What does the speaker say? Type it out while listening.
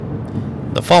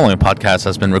The following podcast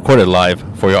has been recorded live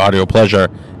for your audio pleasure.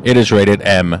 It is rated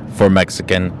M for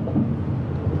Mexican.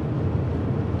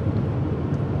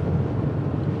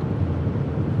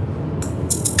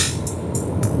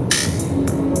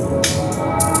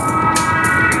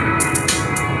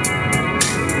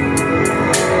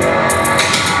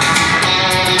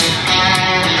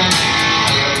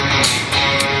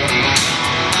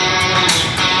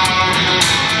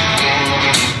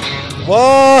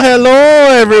 Well, hello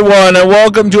everyone, and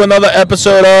welcome to another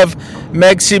episode of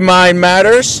Mexi Mind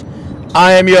Matters.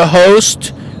 I am your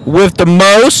host with the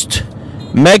most,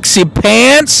 Mexi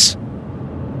Pants.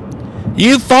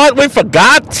 You thought we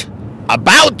forgot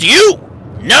about you?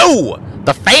 No,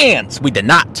 the fans, we did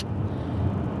not.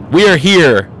 We are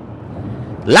here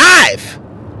live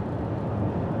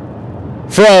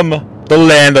from the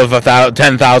land of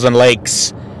 10,000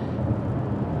 lakes,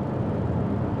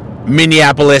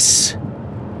 Minneapolis,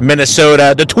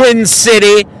 Minnesota, the Twin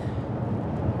City,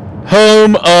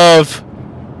 home of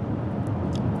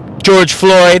George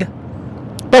Floyd,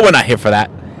 but we're not here for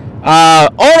that. On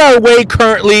our way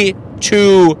currently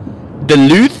to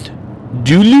Duluth,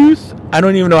 I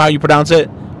don't even know how you pronounce it,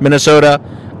 Minnesota,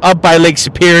 up by Lake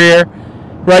Superior,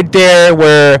 right there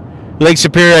where Lake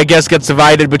Superior, I guess, gets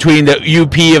divided between the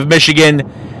UP of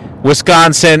Michigan,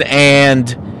 Wisconsin,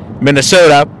 and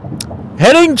Minnesota.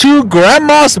 Heading to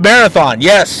Grandma's Marathon.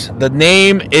 Yes, the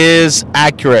name is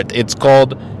accurate. It's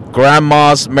called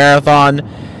Grandma's Marathon.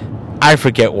 I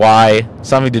forget why.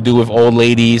 Something to do with old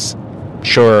ladies.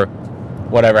 Sure.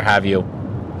 Whatever have you.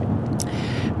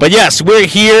 But yes, we're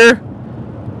here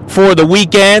for the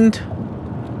weekend,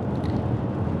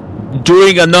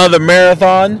 doing another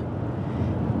marathon.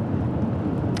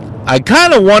 I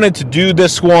kind of wanted to do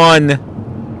this one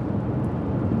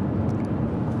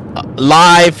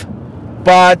live.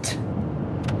 But,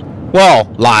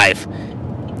 well, live,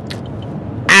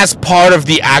 as part of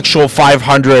the actual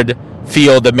 500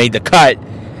 field that made the cut.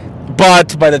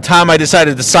 But by the time I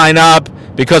decided to sign up,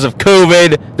 because of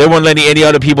COVID, they weren't letting any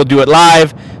other people do it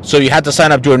live, so you had to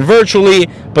sign up doing virtually.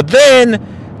 But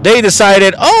then they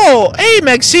decided, oh, hey,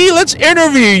 Mexi, let's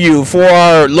interview you for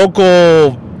our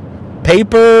local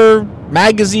paper,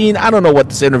 magazine. I don't know what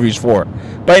this interview's for.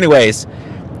 But anyways,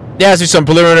 they asked me some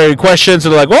preliminary questions,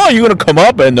 and they're like, well, you're going to come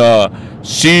up and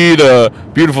see the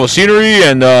beautiful scenery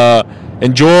and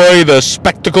enjoy the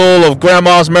spectacle of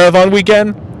Grandma's Marathon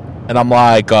weekend? And I'm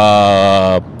like,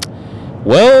 well,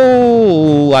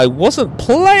 I wasn't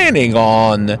planning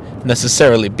on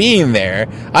necessarily being there.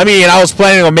 I mean, I was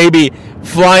planning on maybe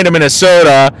flying to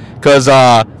Minnesota, because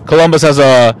Columbus has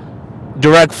a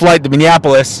direct flight to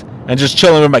Minneapolis, and just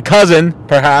chilling with my cousin,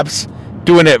 perhaps,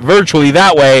 doing it virtually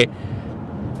that way.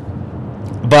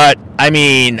 But, I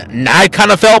mean, I kind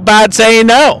of felt bad saying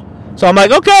no. So I'm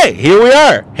like, okay, here we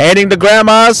are, heading to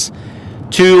Grandma's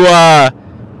to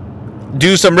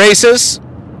do some races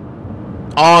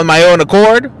on my own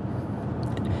accord.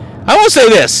 I will say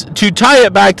this, to tie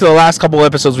it back to the last couple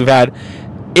episodes we've had,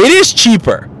 it is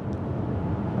cheaper,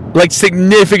 like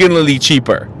significantly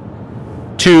cheaper,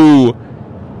 to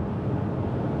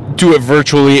do it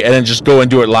virtually and then just go and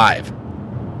do it live,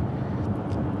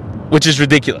 which is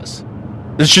ridiculous.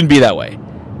 It shouldn't be that way.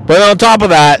 But on top of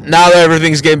that, now that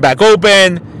everything's getting back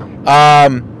open,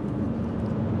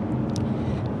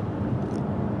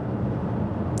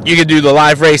 you can do the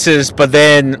live races, but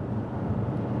then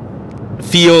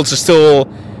fields are still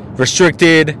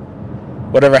restricted,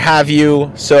 whatever have you.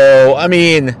 So, I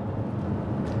mean,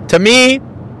 to me,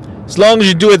 as long as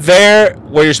you do it there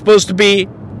where you're supposed to be,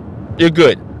 you're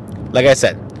good. Like I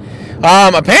said.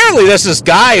 Apparently, there's this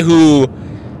guy who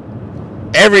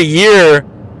every year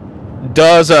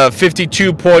does a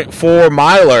 52.4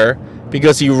 miler,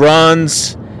 because he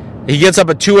gets up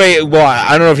at 2 a.m. Well,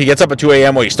 I don't know if he gets up at 2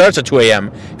 a.m. or he starts at 2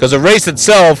 a.m. because the race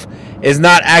itself is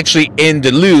not actually in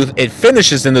Duluth. It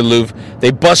finishes in Duluth. They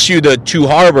bus you to Two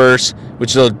Harbors,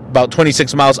 which is about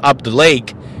 26 miles up the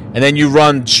lake, and then you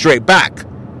run straight back.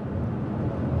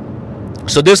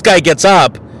 So this guy gets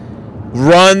up,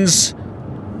 runs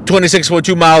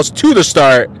 26.2 miles to the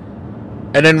start,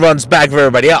 and then runs back for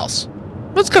everybody else.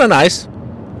 That's kind of nice.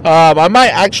 I might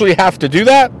actually have to do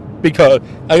that, because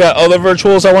I got other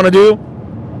virtuals I want to do.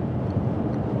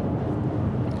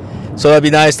 So that'd be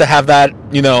nice to have that,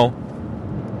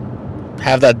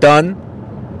 have that done.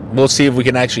 We'll see if we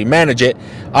can actually manage it.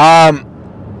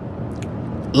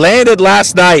 Landed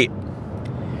last night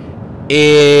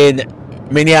in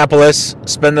Minneapolis,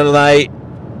 spending the night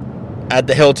at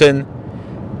the Hilton.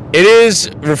 It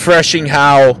is refreshing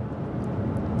how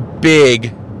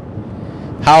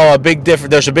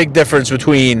there's a big difference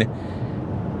between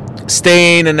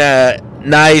staying in a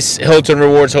nice Hilton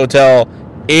Rewards hotel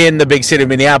in the big city of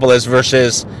Minneapolis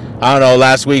versus, I don't know,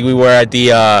 last week we were at the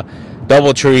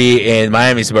DoubleTree in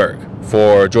Miamisburg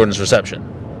for Jordan's reception.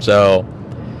 So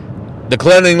the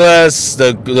cleanliness,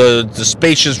 the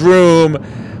spacious room,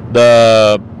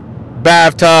 the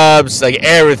bathtubs, like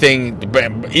everything,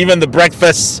 even the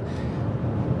breakfast.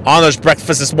 Honor's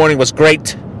breakfast this morning was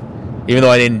great, even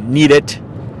though I didn't need it.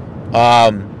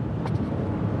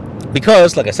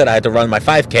 Because, like I said, I had to run my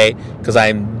 5K because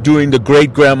I'm doing the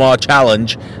Great Grandma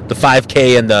Challenge, the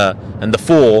 5K and the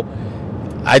full.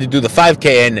 I had to do the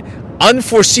 5K, and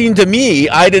unforeseen to me,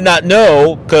 I did not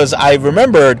know because I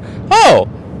remembered, oh,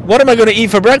 what am I going to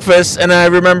eat for breakfast? And I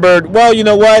remembered, well, you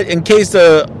know what? In case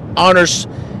the Honor's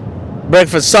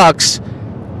breakfast sucks,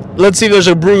 let's see if there's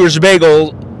a Bruegger's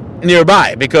Bagel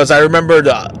nearby, because I remembered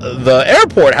the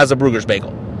airport has a Bruegger's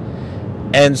Bagel.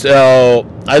 And so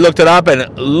I looked it up,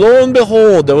 and lo and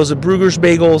behold, there was a Bruegger's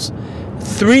Bagels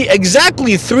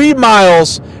exactly 3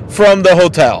 miles from the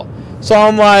hotel. So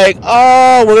I'm like,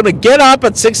 oh, we're going to get up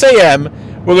at 6 a.m.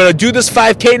 We're going to do this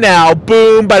 5K now.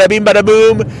 Boom, bada bing, bada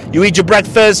boom. You eat your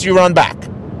breakfast, you run back.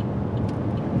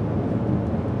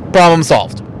 Problem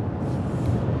solved.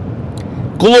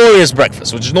 Glorious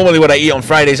breakfast, which is normally what I eat on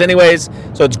Fridays anyways,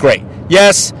 so it's great.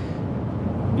 Yes,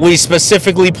 we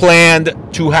specifically planned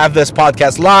to have this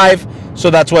podcast live, so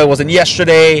that's why it wasn't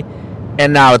yesterday,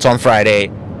 and now it's on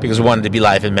Friday, because we wanted to be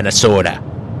live in Minnesota.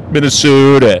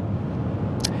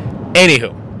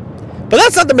 Anywho, but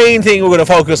that's not the main thing we're going to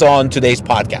focus on today's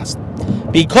podcast,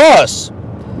 because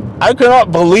I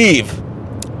cannot believe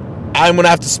I'm going to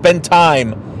have to spend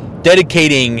time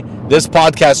dedicating this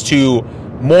podcast to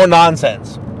more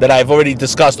nonsense that I've already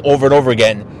discussed over and over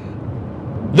again.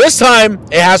 This time,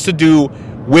 it has to do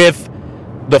with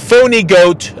the phony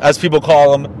GOAT, as people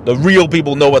call him. The real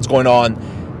people know what's going on.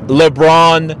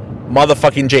 LeBron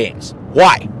motherfucking James.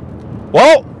 Why?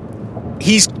 Well,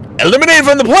 he's eliminated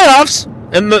from the playoffs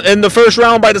in the first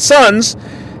round by the Suns,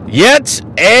 yet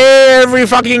every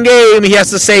fucking game he has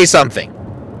to say something.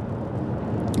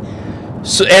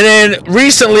 So, and then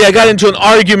recently I got into an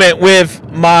argument with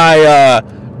my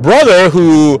brother,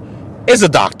 who is a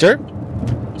doctor,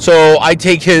 so I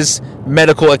take his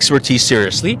medical expertise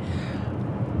seriously,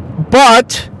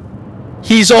 but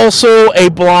he's also a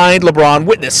blind LeBron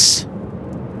witness,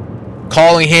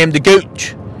 calling him the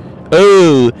GOAT.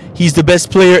 Oh, he's the best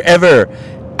player ever.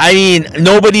 I mean,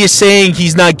 nobody is saying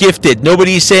he's not gifted.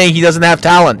 Nobody is saying he doesn't have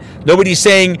talent. Nobody is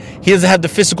saying he doesn't have the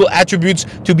physical attributes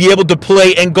to be able to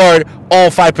play and guard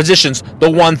all 5 positions, the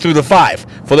 1 through the 5.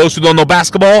 For those who don't know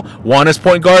basketball, 1 is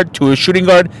point guard, 2 is shooting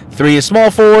guard, 3 is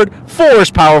small forward, 4 is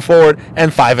power forward,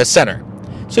 and 5 is center.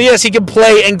 So yes, he can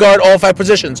play and guard all 5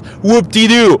 positions.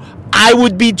 Whoop-de-doo. I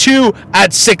would be too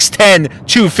at 6'10",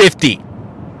 250.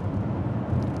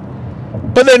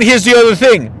 But then here's the other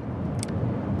thing.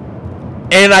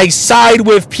 And I side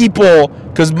with people,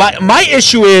 because my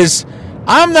issue is,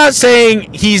 I'm not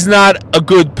saying he's not a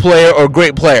good player or a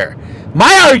great player.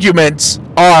 My arguments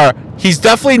are, he's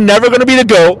definitely never going to be the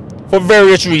GOAT for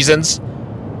various reasons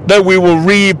that we will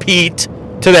repeat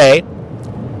today.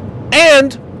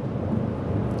 And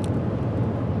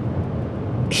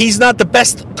he's not the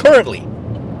best currently.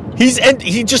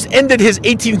 He just ended his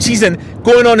 18th season,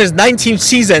 going on his 19th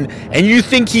season, and you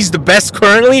think he's the best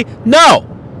currently? No.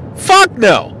 Fuck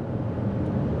no.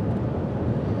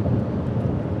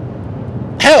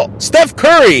 Hell, Steph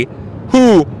Curry,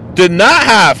 who did not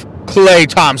have Klay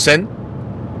Thompson.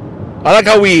 I like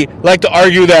how we like to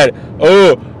argue that,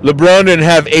 oh, LeBron didn't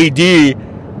have AD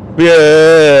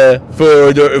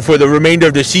for the remainder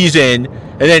of the season,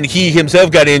 and then he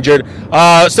himself got injured.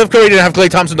 Steph Curry didn't have Klay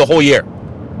Thompson the whole year.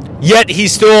 Yet he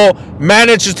still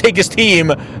managed to take his team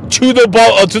to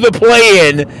the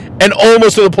play-in and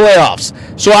almost to the playoffs.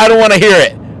 So I don't want to hear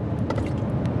it.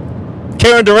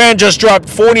 Kevin Durant just dropped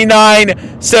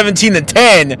 49, 17, and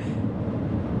 10,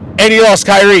 and he lost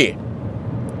Kyrie.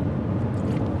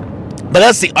 But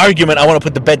that's the argument I want to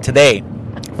put to bed today,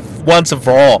 once and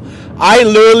for all. I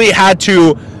literally had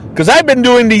to, because I've been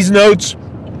doing these notes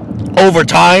over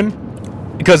time,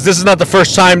 because this is not the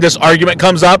first time this argument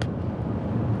comes up.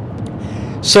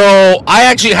 So I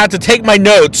actually had to take my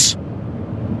notes,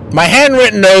 my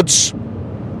handwritten notes,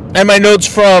 and my notes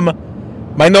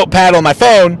from my notepad on my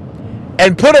phone,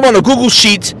 and put them on a Google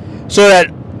Sheet so that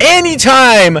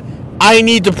anytime I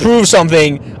need to prove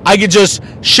something, I could just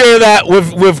share that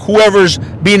with whoever's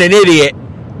being an idiot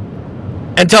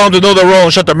and tell them to know their role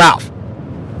and shut their mouth.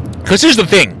 Because here's the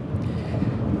thing.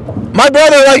 My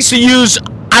brother likes to use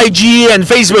IG and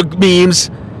Facebook memes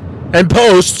and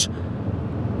posts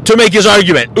to make his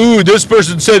argument. Ooh, this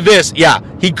person said this. Yeah,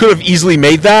 he could have easily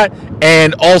made that,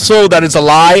 And also that it's a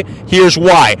lie. Here's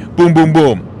why. Boom, boom,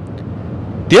 boom.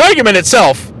 The argument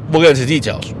itself, we'll get into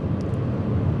details.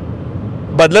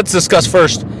 But let's discuss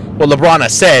first what LeBron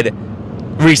has said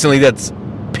recently that's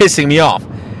pissing me off.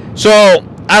 So,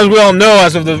 as we all know,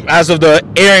 as of the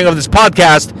airing of this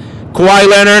podcast, Kawhi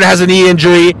Leonard has a knee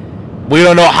injury. We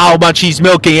don't know how much he's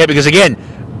milking it because, again,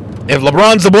 if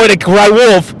LeBron's the boy to cry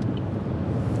wolf,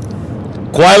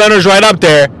 Kawhi Leonard's right up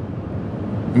there,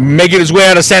 making his way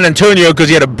out of San Antonio because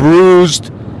he had a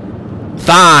bruised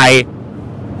thigh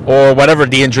or whatever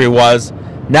the injury was.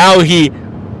 Now he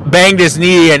banged his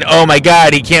knee and, oh my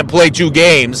God, he can't play 2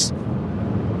 games.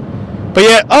 But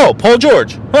yet, Paul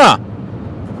George,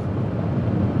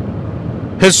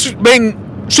 his main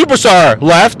superstar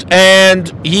left,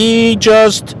 and he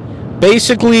just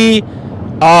basically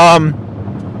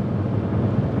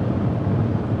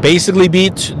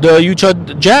beat the Utah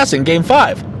Jazz in Game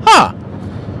 5.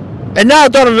 And now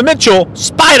Donovan Mitchell,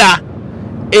 Spider,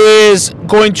 is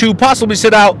going to possibly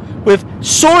sit out with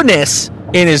soreness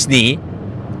in his knee.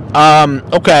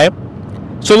 Okay.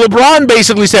 So LeBron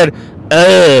basically said,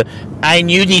 I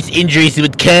knew these injuries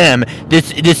would come.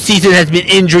 This season has been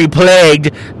injury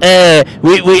plagued. It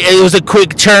was a quick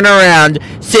turnaround.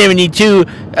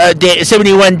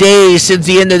 71 days since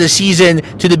the end of the season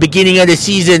to the beginning of the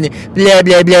season. Blah,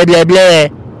 blah, blah, blah, blah.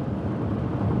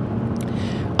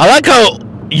 I like how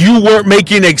you weren't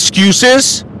making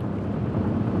excuses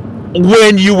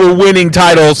when you were winning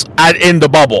titles in the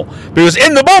bubble. Because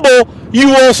in the bubble,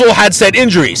 you also had said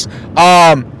injuries.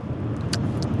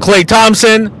 Klay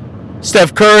Thompson,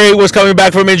 Steph Curry was coming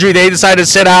back from injury. They decided to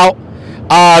sit out.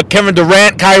 Kevin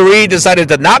Durant, Kyrie decided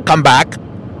to not come back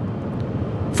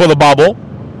for the bubble.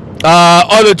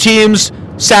 Other teams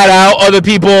sat out. Other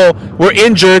people were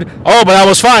injured. But that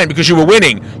was fine because you were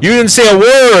winning. You didn't say a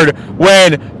word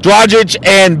when Dragic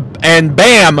and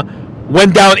Bam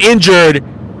went down injured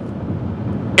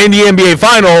in the NBA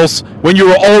Finals when you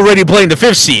were already playing the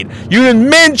 5th seed. You didn't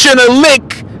mention a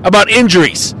lick about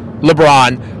injuries,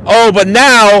 LeBron. But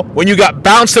now, when you got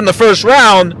bounced in the first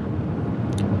round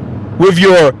with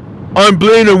your I'm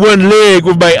playing in one leg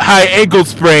with my high ankle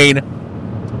sprain,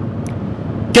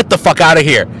 get the fuck out of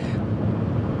here.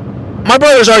 My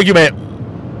brother's argument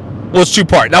was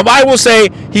 2-part. Now, I will say,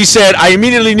 he said, I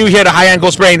immediately knew he had a high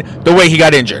ankle sprain the way he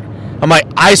got injured. I'm like,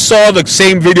 I saw the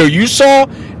same video you saw,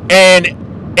 and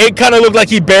it kind of looked like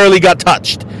he barely got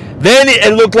touched. Then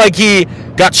it looked like he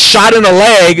got shot in the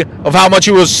leg of how much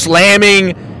he was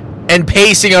slamming and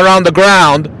pacing around the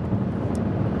ground.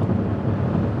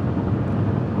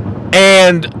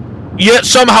 And yet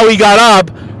somehow he got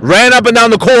up, ran up and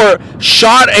down the court,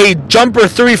 shot a jumper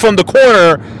 3 from the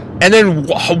corner, and then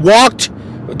walked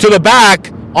to the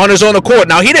back on his own accord.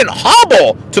 Now, he didn't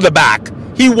hobble to the back.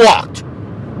 He walked.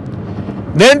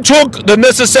 Then took the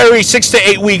necessary 6 to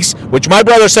 8 weeks, which my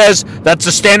brother says that's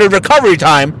the standard recovery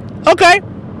time. Okay.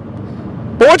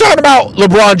 But we're talking about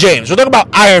LeBron James. We're talking about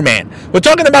Iron Man. We're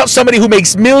talking about somebody who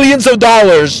makes millions of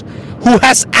dollars, who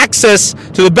has access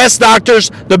to the best doctors,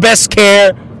 the best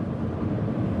care,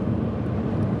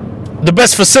 the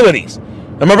best facilities.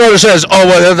 And my brother says,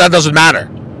 well, that doesn't matter.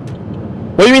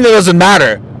 What do you mean that doesn't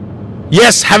matter?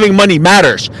 Yes, having money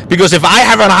matters. Because if I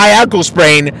have a high ankle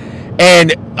sprain,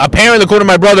 and apparently, according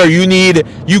to my brother, you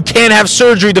can't have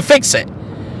surgery to fix it.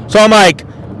 So I'm like,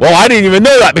 well, I didn't even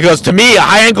know that, because to me, a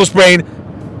high ankle sprain,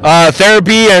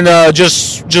 therapy, and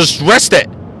just rest it.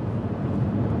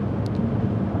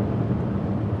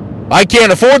 I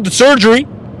can't afford the surgery.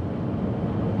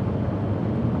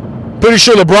 Pretty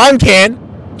sure LeBron can.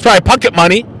 It's probably pocket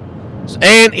money.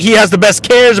 And he has the best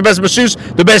cares, the best masseuse,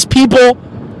 the best people.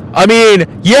 I mean,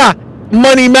 yeah,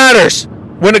 money matters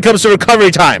when it comes to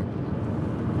recovery time.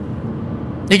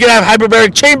 He can have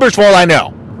hyperbaric chambers for all I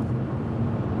know.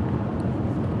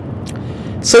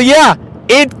 So yeah,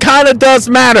 it kind of does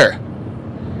matter.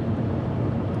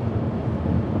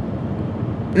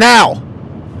 Now,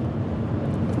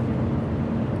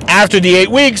 after the 8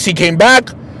 weeks, he came back.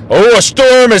 Oh, a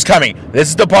storm is coming. This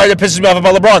is the part that pisses me off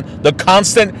about LeBron. The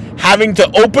constant having to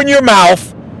open your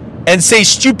mouth and say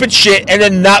stupid shit and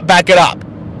then not back it up.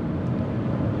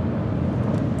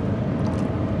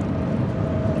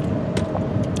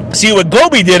 See, when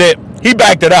Kobe did it, he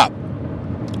backed it up.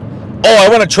 Oh, I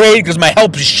want to trade because my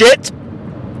help is shit?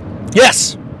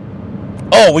 Yes.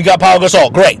 Oh, we got Pau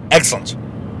Gasol. Great. Excellent.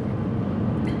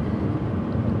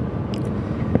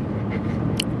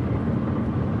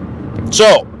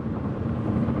 So,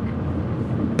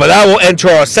 but that will enter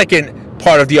our second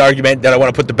part of the argument that I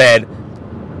want to put to bed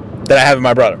that I have with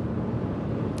my brother.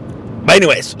 But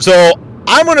anyways, so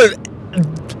I'm going to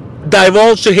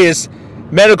divulge to his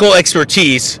medical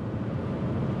expertise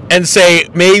and say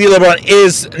maybe LeBron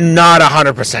is not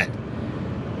 100%.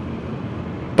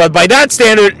 But by that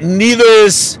standard, neither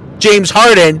is James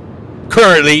Harden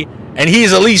currently, and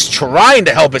he's at least trying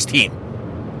to help his team.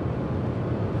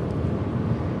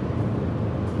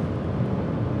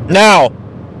 Now,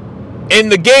 in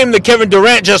the game that Kevin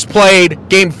Durant just played,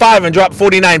 Game 5, and dropped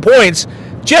 49 points,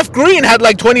 Jeff Green had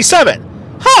like 27.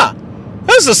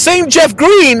 That's the same Jeff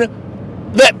Green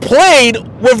that played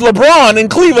with LeBron in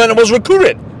Cleveland and was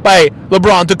recruited by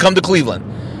LeBron to come to Cleveland.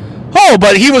 Oh,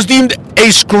 but he was deemed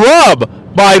a scrub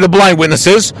by the blind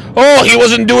witnesses. Oh, he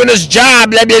wasn't doing his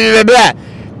job, blah, blah, blah, blah.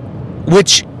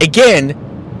 Which, again,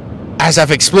 as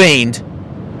I've explained,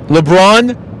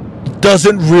 LeBron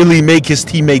doesn't really make his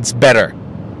teammates better.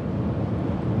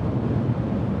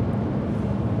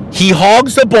 He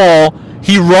hogs the ball.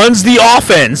 He runs the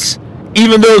offense,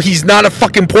 even though he's not a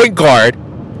fucking point guard.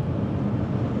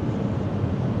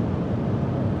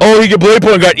 Oh, he can play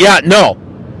point guard. Yeah, no.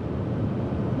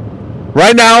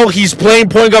 Right now, he's playing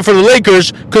point guard for the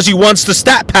Lakers because he wants the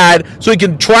stat pad so he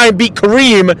can try and beat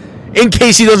Kareem in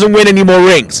case he doesn't win any more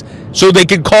rings. So they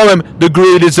can call him the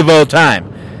greatest of all time.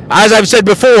 As I've said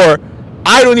before,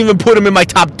 I don't even put him in my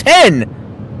top 10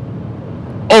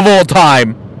 of all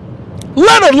time,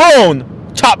 let alone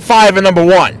top 5 and number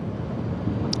 1.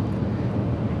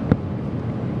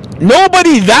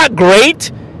 Nobody that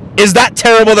great is that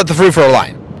terrible at the free throw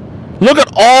line. Look at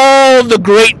all the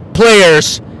great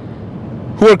players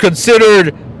who are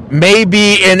considered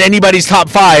maybe in anybody's top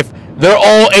 5. They're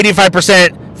all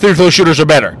 85% free throw shooters or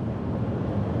better.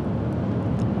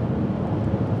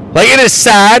 Like, it is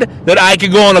sad that I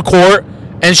could go on a court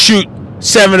and shoot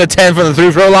 7 to 10 from the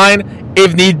free throw line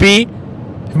if need be,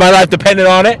 if my life depended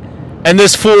on it, and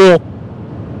this fool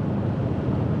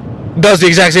does the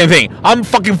exact same thing. I'm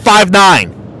fucking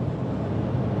 5'9".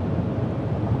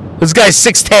 This guy's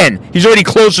 6'10". He's already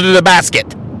closer to the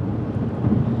basket.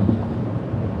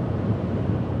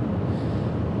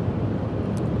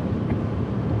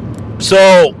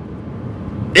 So,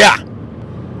 yeah.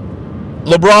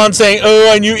 LeBron saying,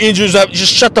 oh, I knew injuries up.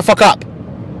 Just shut the fuck up.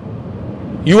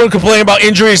 You weren't complaining about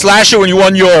injuries last year when you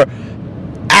won your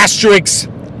asterisk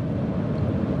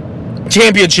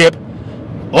championship.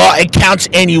 Well, it counts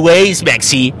anyways,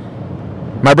 Maxie.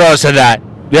 My brother said that.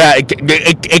 Yeah,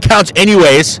 it counts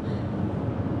anyways.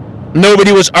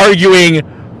 Nobody was arguing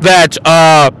that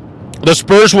the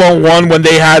Spurs won when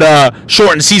they had a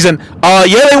shortened season.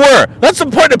 Yeah, they were. That's the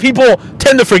point that people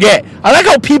tend to forget. I like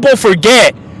how people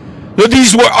forget that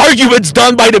these were arguments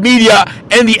done by the media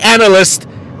and the analyst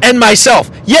and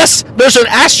myself. Yes, there's an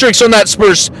asterisk on that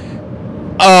Spurs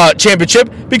championship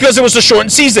because it was a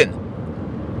shortened season.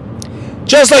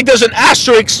 Just like there's an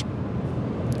asterisk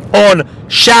on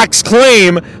Shaq's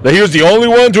claim that he was the only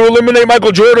one to eliminate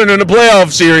Michael Jordan in a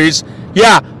playoff series.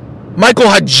 Yeah, Michael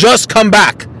had just come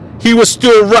back. He was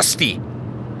still rusty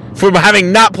from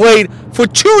having not played for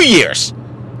 2 years.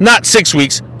 Not 6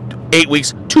 weeks, 8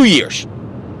 weeks, 2 years.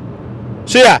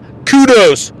 So yeah,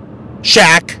 kudos,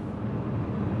 Shaq.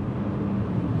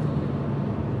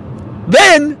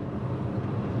 Then,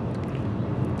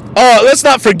 let's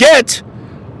not forget,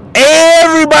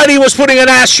 everybody was putting an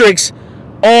asterisk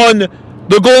on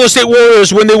the Golden State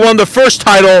Warriors when they won the first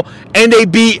title and they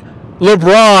beat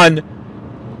LeBron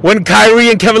when Kyrie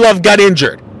and Kevin Love got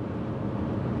injured.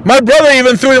 My brother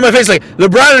even threw it in my face like,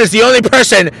 LeBron is the only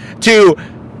person to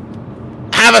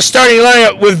have a starting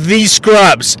lineup with these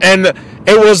scrubs. And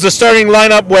it was the starting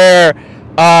lineup where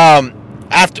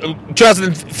after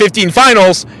 2015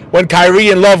 finals, when Kyrie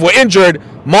and Love were injured,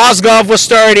 Mozgov was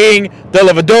starting,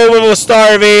 Dellavedova was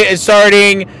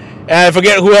starting, and I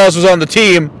forget who else was on the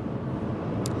team.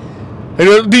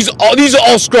 These are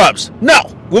all scrubs. No,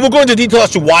 we will go into detail as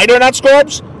to why they're not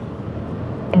scrubs.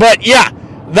 But yeah,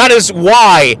 that is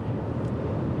why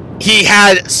he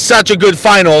had such a good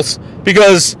finals,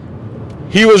 because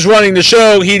he was running the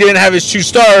show. He didn't have his 2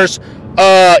 stars.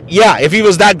 Yeah, if he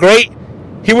was that great,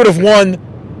 he would have won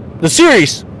the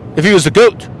series if he was the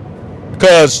GOAT.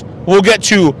 Because we'll get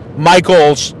to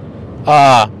Michael's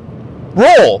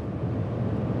role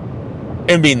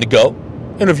in being the GOAT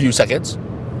in a few seconds.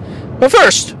 But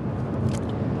first,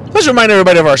 let's remind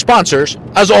everybody of our sponsors.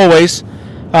 As always,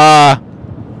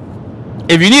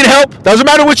 if you need help, doesn't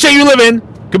matter which state you live in,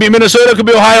 could be Minnesota, could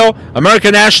be Ohio,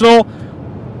 American National,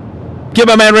 give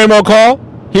my man Ramo a call.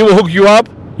 He will hook you up.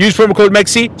 Use promo code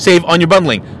MEXI, save on your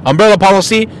bundling. Umbrella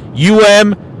policy,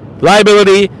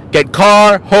 liability, get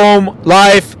car, home,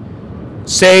 life,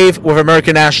 save with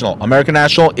American National. American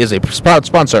National is a proud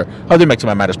sponsor of the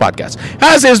Mexican Matters podcast,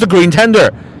 as is the Green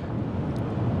Tender.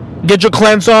 Get your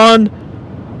cleanse on,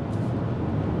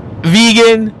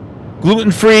 vegan,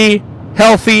 gluten-free,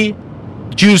 healthy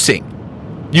juicing.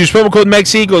 Use promo code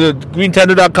MEXI, go to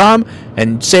greentender.com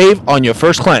and save on your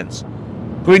first cleanse.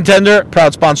 Green Tender,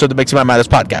 proud sponsor of the Mixing My Madness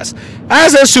podcast.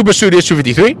 As is Super Studios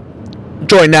 253.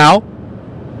 Join now.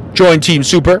 Join Team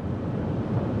Super.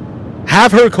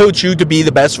 Have her coach you to be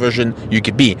the best version you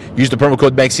could be. Use the promo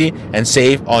code MEXI and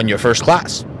save on your first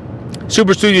class.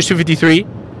 Super Studios 253,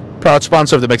 proud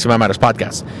sponsor of the Mixing My Madness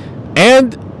podcast.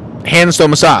 And Hand and Stone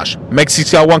Massage.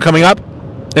 Mexico's got one coming up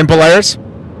in Polaris.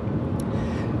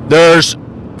 There's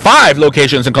 5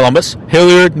 locations in Columbus: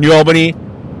 Hilliard, New Albany,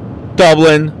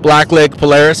 Dublin, Blacklick,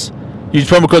 Polaris. Use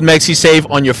promo code MEXI, save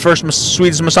on your first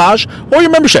Swedish massage or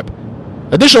your membership.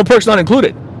 Additional perks not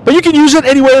included, but you can use it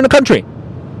anywhere in the country.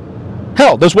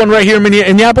 Hell, there's one right here in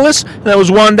Minneapolis, and there was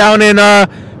one down in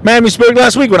Miamisburg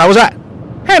last week when I was at.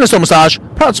 Hand and Stone Massage,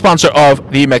 proud sponsor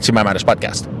of the Mixing My Madness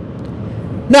podcast.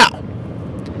 Now,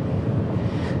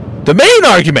 the main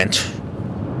argument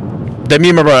that me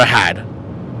and my brother had,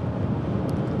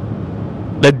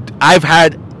 that I've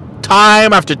had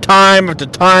time after time after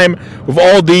time with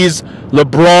all these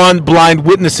LeBron blind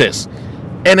witnesses.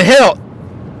 And hell,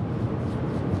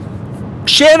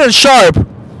 Shannon Sharpe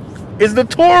is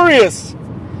notorious.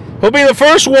 He'll be the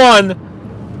first one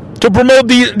to promote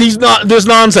this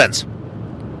nonsense.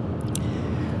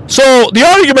 So the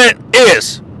argument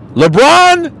is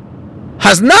LeBron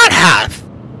has not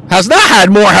had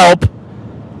more help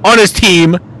on his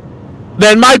team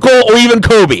than Michael or even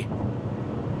Kobe.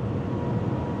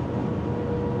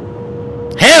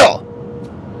 Hell,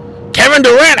 Kevin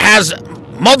Durant has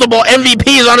multiple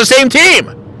MVPs on the same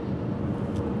team.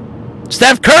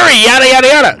 Steph Curry, yada, yada,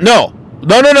 yada. No.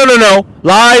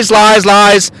 Lies,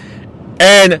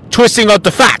 and twisting up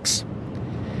the facts.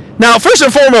 Now, first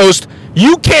and foremost,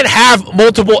 you can't have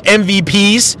multiple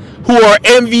MVPs who are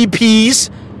MVPs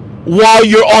while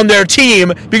you're on their team,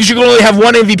 because you can only have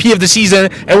one MVP of the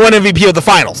season and one MVP of the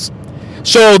finals.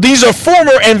 So these are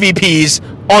former MVPs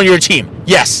on your team.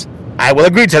 Yes, I will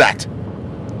agree to that.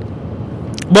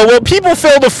 But what people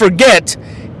fail to forget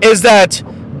is that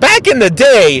back in the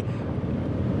day,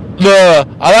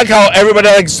 I like how everybody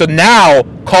likes to now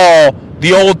call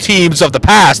the old teams of the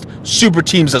past super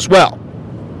teams as well.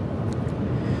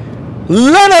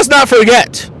 Let us not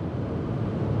forget,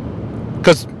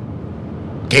 because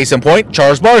case in point,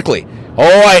 Charles Barkley.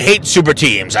 Oh, I hate super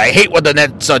teams. I hate what the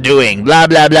Nets are doing. Blah,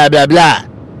 blah, blah, blah, blah.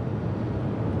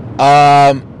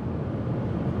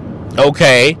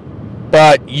 Okay,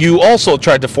 but you also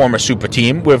tried to form a super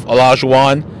team with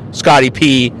Olajuwon, Scottie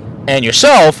P, and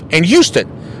yourself in Houston.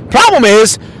 Problem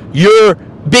is, your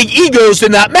big egos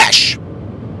did not mesh.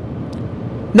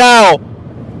 Now,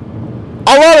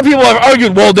 a lot of people have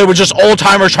argued, well, they were just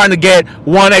old-timers trying to get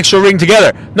one extra ring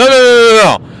together.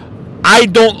 No. I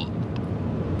don't...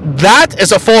 That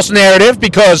is a false narrative,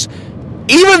 because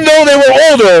even though they were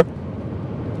older,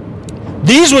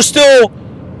 these were still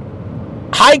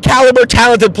high-caliber,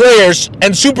 talented players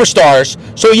and superstars.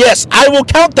 So, yes, I will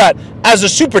count that as a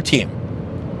super team.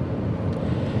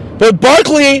 But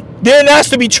Barkley didn't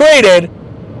ask to be traded.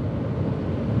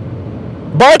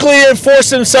 Barkley didn't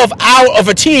force himself out of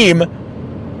a team.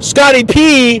 Scottie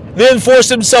P then forced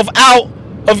himself out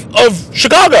of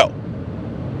Chicago.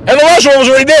 And Olajuwon was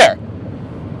already there.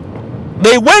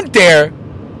 They went there,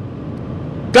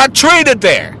 got traded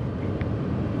there.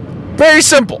 Very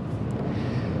simple.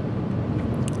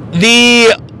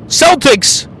 The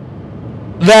Celtics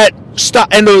that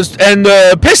and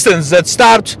the Pistons that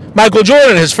stopped Michael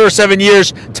Jordan his first 7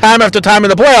 years, time after time in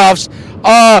the playoffs,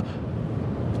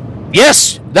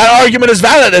 yes, that argument is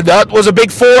valid. That was a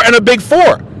big four and a big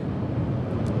four.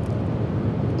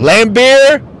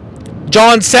 Lambeer,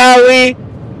 John Sally,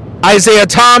 Isaiah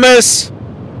Thomas,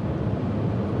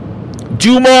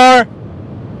 Dumar,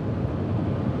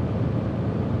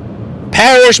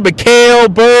 Parrish,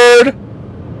 McHale, Bird,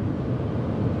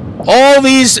 all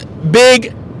these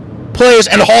big players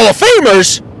and Hall of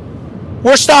Famers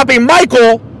were stopping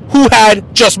Michael, who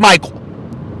had just Michael.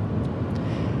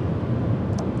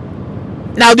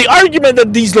 Now, the argument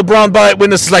that these LeBron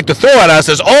witnesses like to throw at us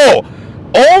is, oh,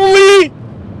 only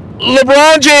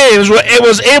LeBron James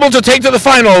was able to take to the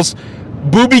finals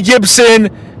Boobie Gibson,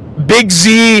 Big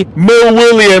Z, Mo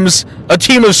Williams, a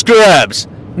team of scrubs.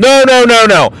 No.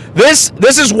 This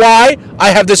is why I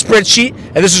have this spreadsheet,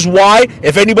 and this is why,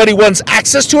 if anybody wants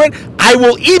access to it, I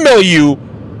will email you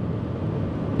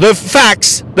the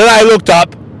facts that I looked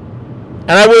up,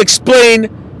 and I will explain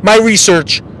my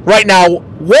research right now,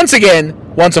 once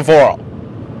and for all.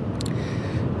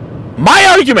 My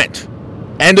argument,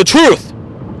 and the truth,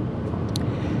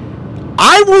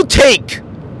 I will take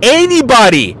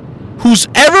anybody who's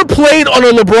ever played on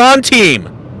a LeBron team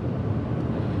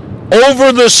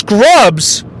over the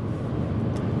scrubs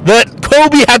that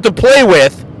Kobe had to play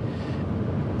with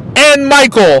and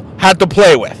Michael had to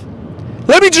play with.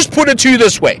 Let me just put it to you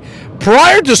this way.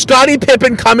 Prior to Scottie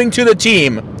Pippen coming to the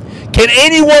team, can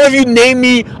any one of you name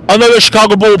me another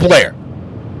Chicago Bull player?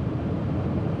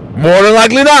 More than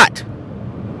likely not.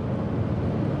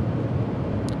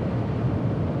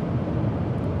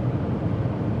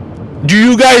 Do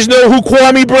you guys know who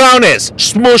Kwame Brown is?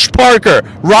 Smush Parker,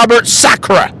 Robert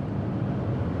Sacre.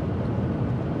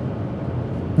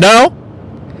 No?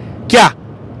 Yeah,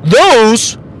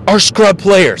 those are scrub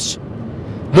players.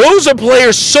 Those are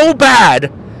players so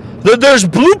bad that there's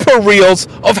blooper reels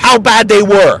of how bad they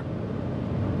were.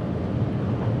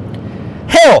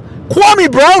 Hell,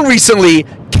 Kwame Brown recently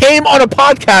came on a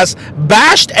podcast,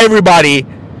 bashed everybody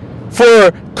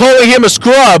for calling him a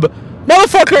scrub.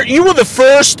 Motherfucker, you were the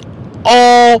first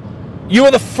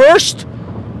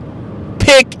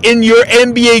pick in your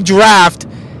NBA draft,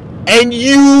 and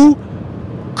you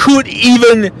could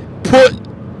even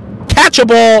catch a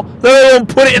ball, let alone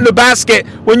put it in the basket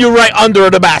when you're right under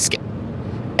the basket.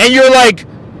 And you're like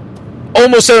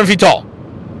almost 7 feet tall.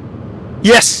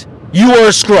 Yes, you are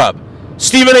a scrub.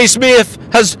 Stephen A. Smith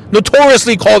has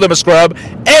notoriously called him a scrub.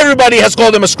 Everybody has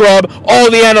called him a scrub,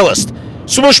 all the analysts.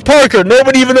 Smush Parker,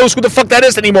 nobody even knows who the fuck that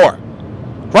is anymore.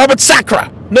 Robert Sacre,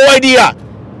 no idea.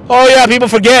 Oh yeah, people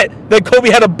forget that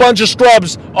Kobe had a bunch of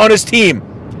scrubs on his team.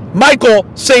 Michael,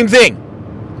 same thing.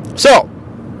 So,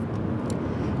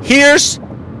 here's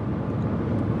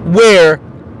where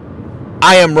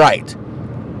I am right.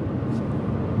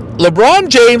 LeBron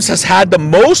James has had the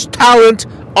most talent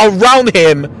around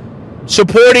him,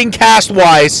 supporting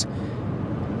cast-wise,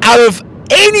 out of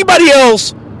anybody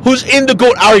else who's in the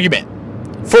GOAT argument.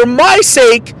 For my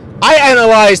sake, I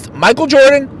analyzed Michael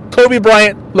Jordan, Kobe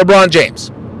Bryant, LeBron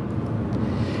James.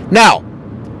 Now,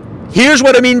 here's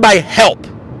what I mean by help.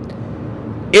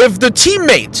 If the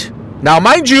teammate, now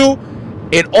mind you,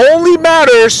 it only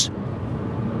matters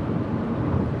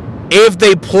if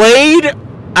they played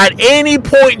at any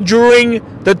point during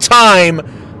the time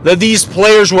that these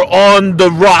players were on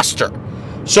the roster.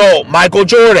 So, Michael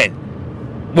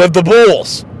Jordan with the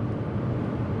Bulls.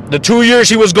 The 2 years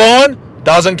he was gone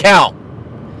doesn't count.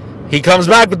 He comes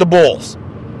back with the Bulls.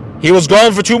 He was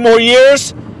gone for 2 more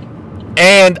years,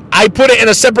 and I put it in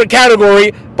a separate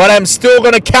category, but I'm still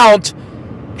going to count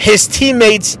his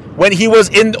teammates when he was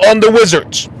on the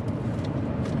Wizards.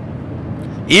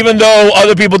 Even though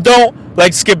other people don't,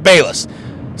 like Skip Bayless.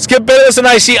 Skip Bayless and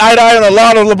I see eye to eye on a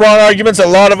lot of LeBron arguments, a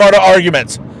lot of other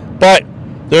arguments. But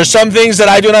there's some things that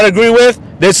I do not agree with.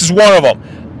 This is one of them.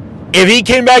 If he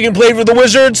came back and played for the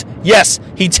Wizards, yes,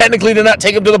 he technically did not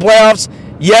take him to the playoffs.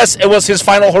 Yes, it was his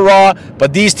final hurrah,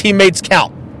 but these teammates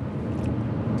count.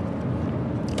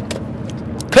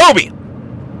 Kobe.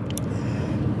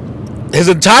 His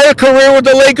entire career with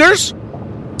the Lakers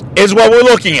is what we're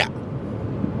looking at.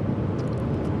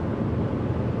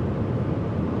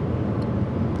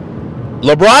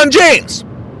 LeBron James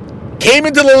came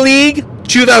into the league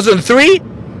 2003,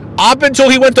 up until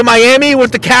he went to Miami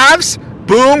with the Cavs.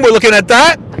 Boom, we're looking at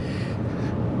that.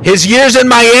 His years in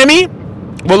Miami,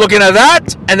 we're looking at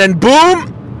that. And then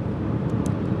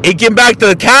boom, he came back to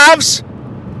the Cavs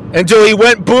until he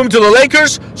went boom to the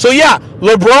Lakers. So yeah,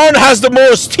 LeBron has the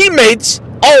most teammates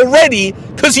already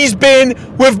because he's been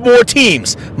with more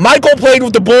teams. Michael played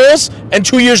with the Bulls and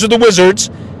 2 years with the Wizards.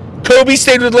 Kobe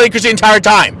stayed with the Lakers the entire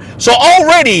time. So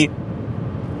already,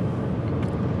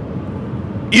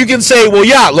 you can say, well,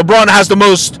 yeah, LeBron has the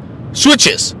most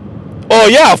switches. Oh,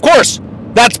 yeah, of course.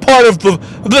 That's part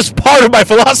of my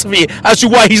philosophy as to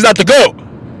why he's not the GOAT.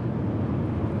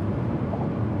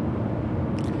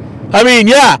 I mean,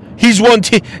 yeah, he's won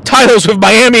titles with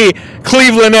Miami,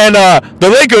 Cleveland, and the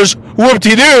Lakers.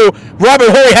 Whoop-de-doo. Robert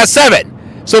Horry has 7.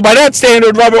 So by that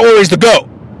standard, Robert Horry's the GOAT.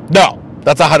 No,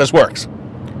 that's not how this works.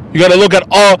 You got to look at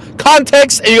all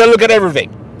context, and you got to look at everything.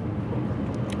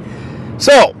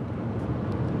 So,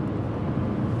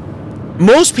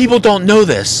 most people don't know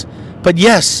this, but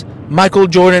yes, Michael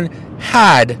Jordan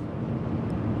had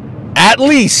at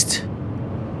least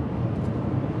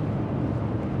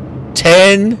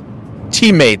 10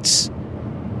 teammates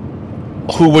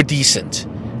who were decent.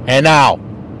 And now,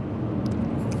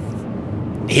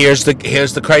 here's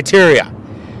the criteria.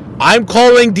 I'm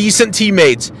calling decent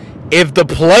teammates if the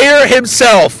player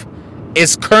himself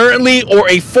is currently or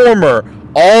a former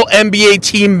All-NBA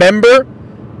team member.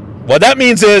 What that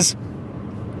means is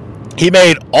he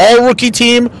made All-Rookie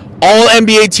team,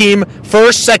 All-NBA team,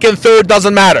 first, second, third,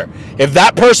 doesn't matter. If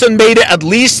that person made it at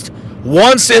least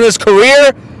once in his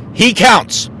career, he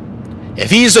counts. if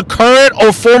he's a current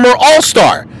or former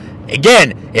All-Star.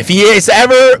 Again, if he has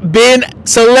ever been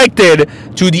selected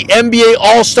to the NBA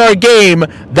All-Star game,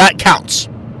 that counts.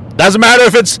 Doesn't matter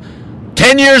if it's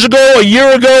 10 years ago, a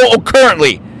year ago, or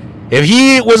currently. If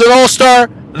he was an All-Star,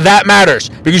 that matters.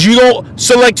 Because you don't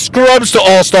select scrubs to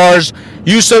All-Stars.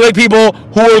 You select people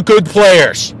who are good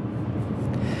players.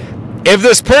 If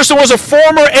this person was a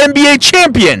former NBA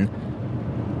champion,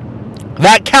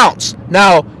 that counts.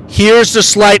 Now, here's the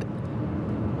slight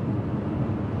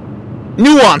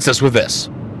nuances with this.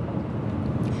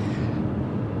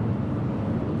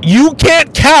 You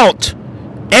can't count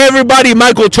everybody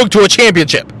Michael took to a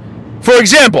championship. For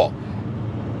example,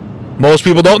 most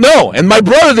people don't know, and my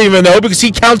brother didn't even know because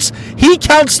he counts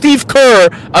Steve Kerr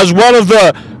as one of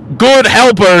the good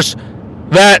helpers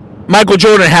that Michael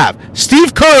Jordan have.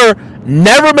 Steve Kerr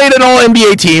never made an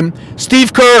All-NBA team.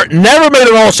 Steve Kerr never made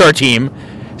an All-Star team.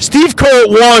 Steve Kerr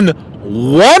won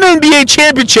one NBA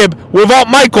championship without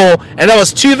Michael, and that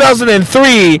was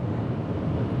 2003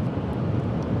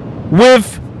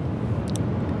 with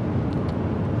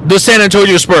the San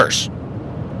Antonio Spurs.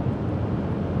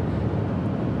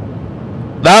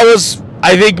 That was,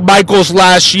 I think, Michael's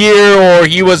last year, or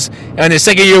he was in his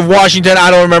second year of Washington. I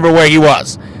don't remember where he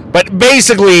was. But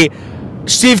basically,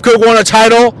 Steve Kerr won a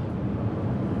title,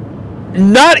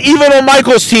 not even on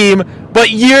Michael's team, but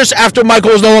years after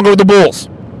Michael was no longer with the Bulls.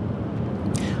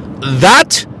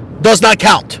 That does not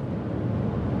count.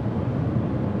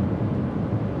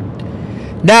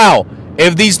 Now,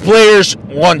 if these players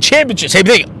won championships, same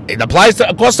thing. It applies to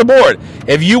across the board.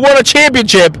 If you won a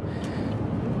championship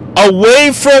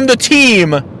away from the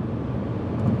team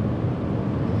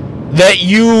that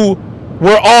you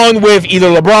were on with either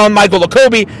LeBron, Michael, or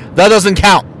Kobe, that doesn't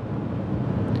count.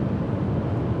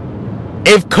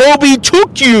 If Kobe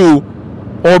took you,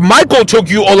 or Michael took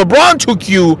you, or LeBron took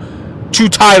you to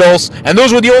titles, and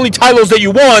those were the only titles that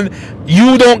you won,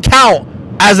 you don't count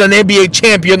as an NBA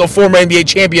champion or former NBA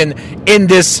champion in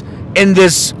this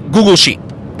Google sheet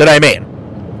that I made.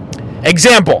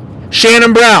 Example,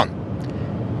 Shannon Brown.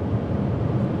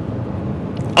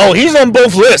 Oh, he's on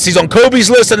both lists. He's on Kobe's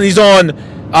list and he's on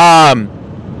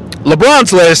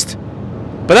LeBron's list,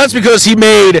 but that's because he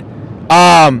made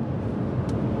all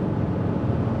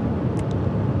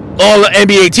the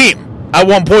NBA team at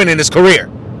one point in his career.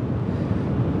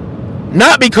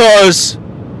 Not because...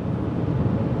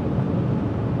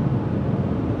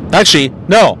 Actually,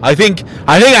 no. I think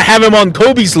I have him on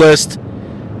Kobe's list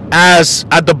as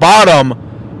at the bottom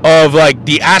of like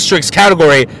the asterisk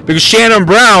category because Shannon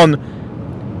Brown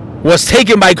was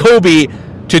taken by Kobe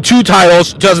to 2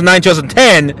 titles, 2009,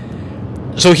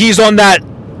 2010. So he's on that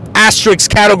asterisk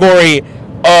category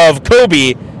of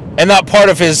Kobe and not part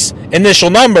of his initial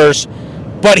numbers.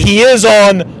 But he is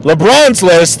on LeBron's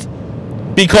list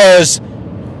because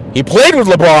he played with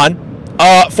LeBron,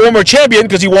 former champion,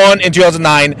 because he won in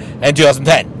 2009 and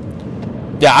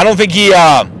 2010. Yeah, I don't think he...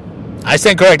 I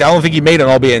stand correct. I don't think he made an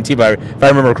All-NBA team, if I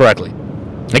remember correctly.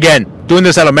 Again, doing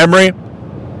this out of memory.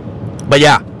 But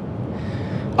yeah.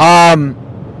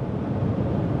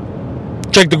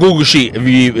 Check the Google sheet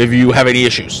if you have any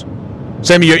issues.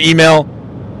 Send me your email.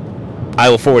 I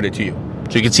will forward it to you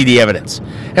so you can see the evidence.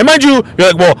 And mind you,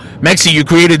 you're like, well, Mexi, you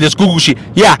created this Google sheet.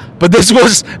 Yeah, but this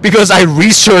was because I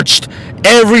researched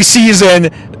every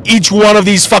season each one of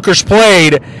these fuckers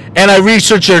played, and I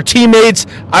researched their teammates,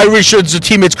 I researched the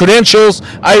teammates' credentials,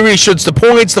 I researched the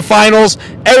points, the finals,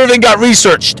 everything got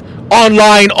researched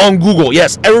online on Google.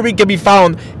 Yes, everything can be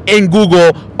found in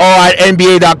Google or at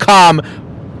NBA.com.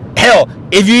 Hell,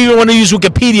 if you even want to use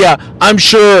Wikipedia, I'm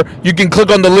sure you can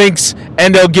click on the links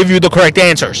and they'll give you the correct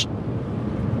answers.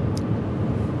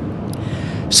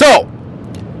 So,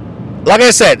 like I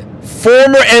said,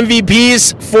 former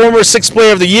MVPs, former 6th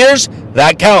player of the years,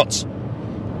 that counts.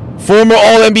 Former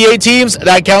All-NBA teams,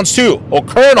 that counts too. Or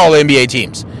current All-NBA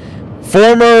teams.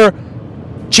 Former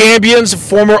champions,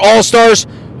 former All-Stars,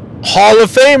 Hall of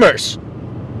Famers,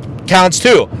 counts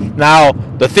too. Now,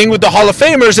 the thing with the Hall of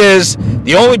Famers is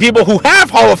the only people who have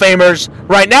Hall of Famers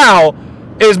right now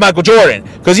is Michael Jordan.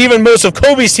 Because even most of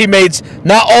Kobe's teammates,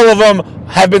 not all of them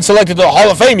have been selected to the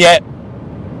Hall of Fame yet.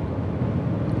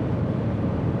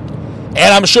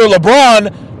 And I'm sure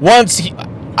once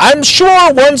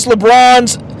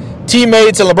LeBron's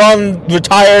teammates and LeBron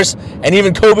retires, and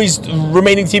even Kobe's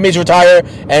remaining teammates retire,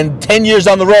 and 10 years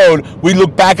down the road, we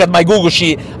look back at my Google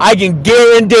sheet, I can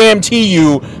guarantee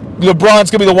you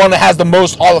LeBron's going to be the one that has the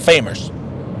most Hall of Famers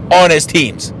on his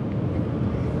teams.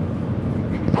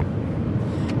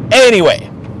 Anyway,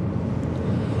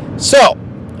 so,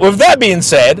 with that being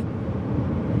said,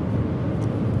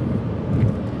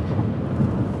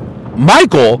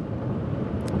 Michael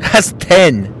has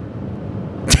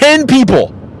 10. 10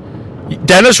 people.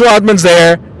 Dennis Rodman's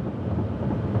there.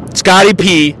 Scottie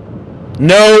P.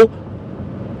 No.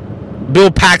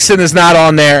 Bill Paxton is not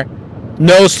on there.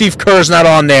 No, Steve Kerr's not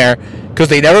on there. Because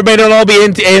they never made an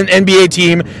All-NBA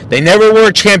team. They never were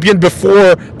a champion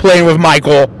before playing with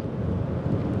Michael.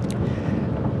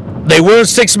 They weren't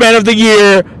Sixth Man of the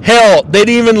Year. Hell, they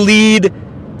didn't even lead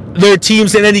their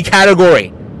teams in any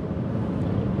category.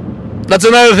 That's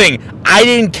another thing. I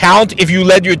didn't count if you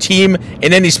led your team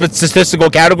in any statistical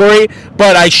category,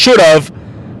 but I should have.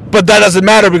 But that doesn't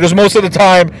matter because most of the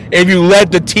time, if you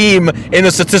led the team in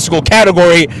a statistical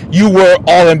category, you were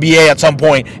All-NBA at some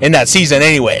point in that season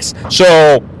anyways.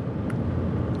 So,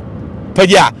 but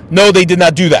yeah, no, they did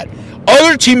not do that.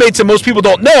 Other teammates that most people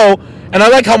don't know, and I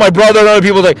like how my brother and other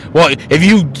people are like, well, if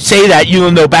you say that, you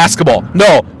don't know basketball.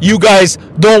 No, you guys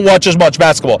don't watch as much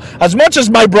basketball. As much as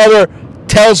my brother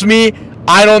tells me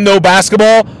I don't know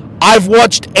basketball, I've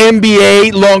watched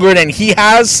NBA longer than he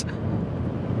has.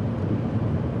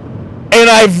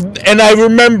 And I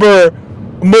remember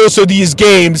most of these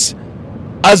games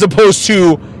as opposed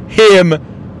to him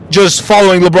just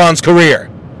following LeBron's career.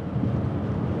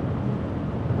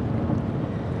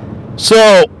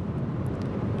 So,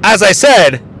 as I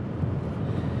said,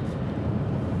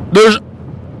 there's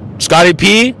Scottie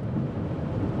P,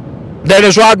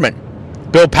 Dennis Rodman.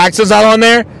 Bill Paxton's not on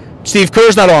there. Steve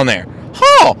Kerr's not on there.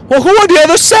 Oh, well, who are the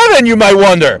other 7, you might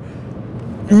wonder?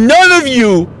 None of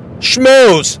you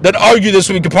schmoes that argue this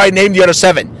with me could probably name the other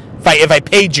 7 if I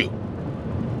paid you.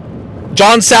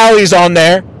 John Sally's on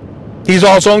there. He's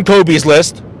also on Kobe's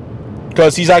list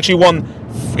because he's actually won.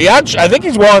 I think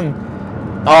he's won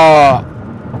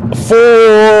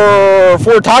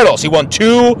 4 titles. He won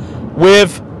 2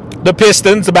 with the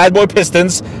Pistons, the Bad Boy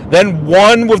Pistons, then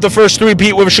 1 with the first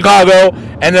 3-peat with Chicago,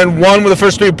 and then 1 with the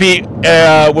first 3-peat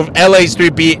with LA's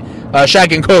 3-peat,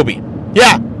 Shaq and Kobe.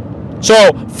 Yeah.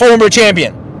 So, former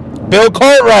champion. Bill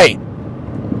Cartwright.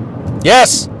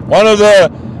 Yes, one of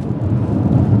the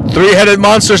 3-headed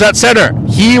monsters at center.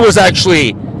 He was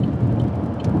actually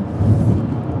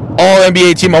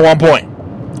All-NBA team at one point.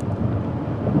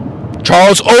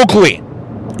 Charles Oakley.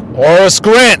 Horace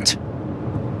Grant.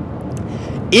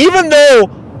 Even though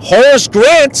Horace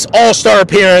Grant's All-Star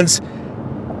appearance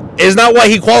is not why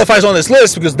he qualifies on this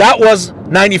list, because that was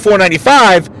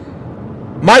 94-95,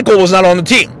 Michael was not on the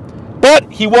team.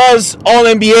 But he was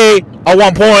All-NBA at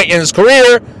one point in his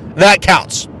career. That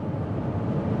counts.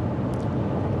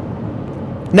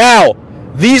 Now,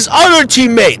 these other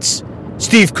teammates,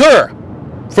 Steve Kerr,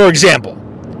 for example,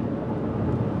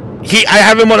 I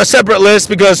have him on a separate list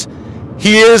because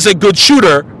he is a good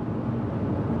shooter.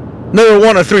 Never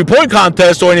won a 3-point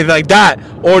contest or anything like that,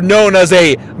 or known as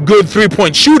a good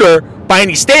 3-point shooter by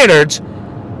any standards.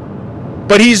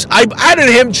 But I added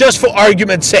him just for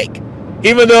argument's sake,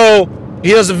 even though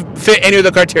he doesn't fit any of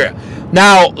the criteria.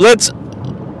 Now,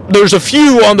 there's a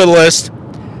few on the list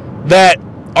that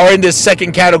are in this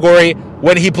second category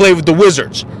when he played with the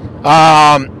Wizards.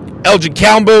 Elgin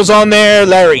Campbell's on there,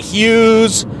 Larry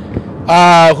Hughes,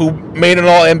 who made an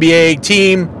All-NBA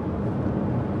team,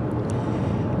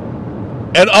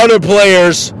 and other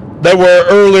players that were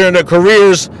earlier in their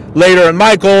careers, later in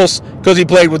Michael's, because he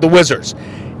played with the Wizards.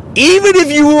 Even if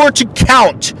you were to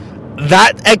count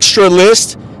that extra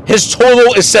list, his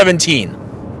total is 17.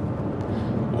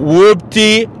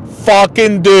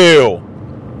 Whoop-de-fucking-do.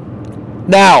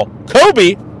 Now,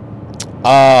 Kobe,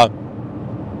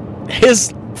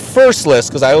 his first list,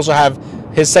 because I also have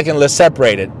his second list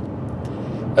separated.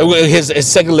 His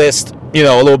second list,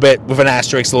 a little bit with an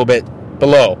asterisk, a little bit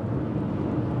below.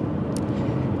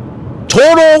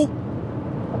 Total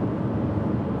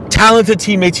talented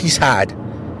teammates he's had.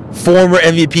 Former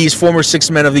MVPs, former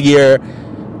Sixth Man of the Year,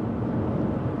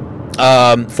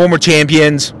 former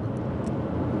champions,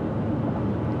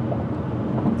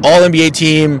 All-NBA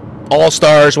team,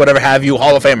 All-Stars, whatever have you,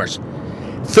 Hall of Famers.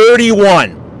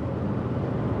 31.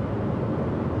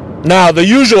 Now, the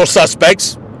usual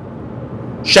suspects,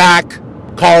 Shaq,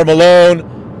 Karl Malone,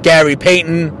 Gary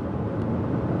Payton,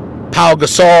 Pau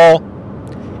Gasol,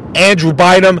 Andrew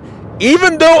Bynum.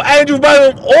 Even though Andrew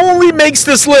Bynum only makes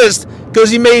this list because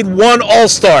he made 1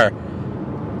 All-Star,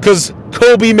 because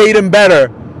Kobe made him better,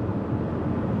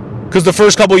 because the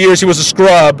first couple years he was a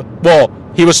scrub. Well,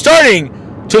 he was starting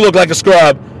to look like a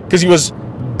scrub because he was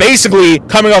basically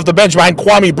coming off the bench behind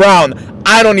Kwame Brown.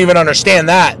 I don't even understand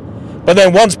that. But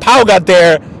then once Pau got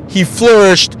there, he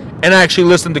flourished and actually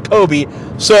listened to Kobe.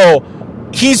 So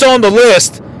he's on the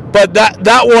list, but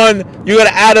that one, you got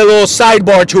to add a little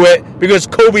sidebar to it because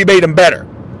Kobe made him better.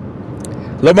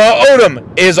 Lamar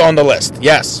Odom is on the list,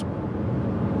 yes.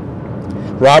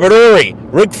 Robert Horry,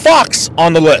 Rick Fox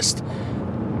on the list.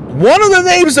 One of the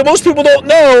names that most people don't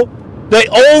know, they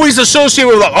always associate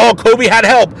with, like, oh, Kobe had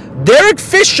help. Derek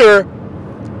Fisher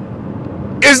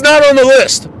is not on the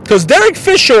list because Derek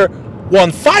Fisher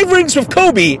won 5 rings with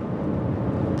Kobe,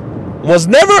 was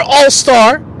never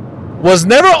All-Star, was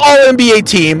never All-NBA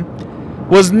team,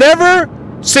 was never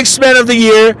Sixth Man of the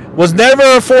Year, was never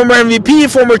a former MVP,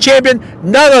 former champion,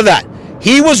 none of that.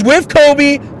 He was with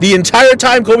Kobe the entire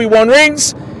time Kobe won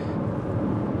rings.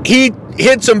 He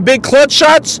hit some big clutch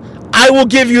shots. I will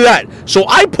give you that. So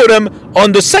I put him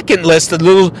on the second list, the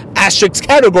little asterisk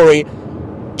category,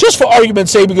 just for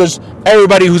argument's sake, because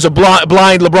everybody who's a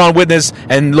blind LeBron witness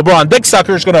and LeBron dick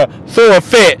sucker is going to throw a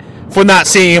fit for not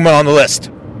seeing him on the list.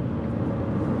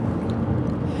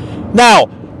 Now,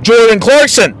 Jordan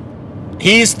Clarkson,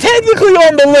 he's technically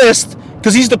on the list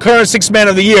because he's the current Sixth Man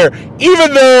of the Year,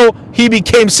 even though he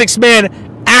became Sixth Man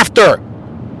after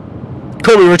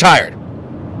Kobe retired.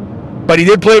 But he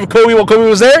did play with Kobe while Kobe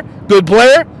was there. Good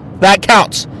player. That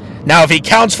counts. Now, if he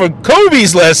counts for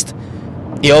Kobe's list,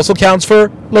 he also counts for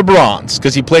LeBron's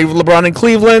because he played with LeBron in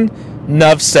Cleveland.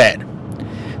 Enough said.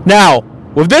 Now,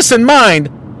 with this in mind,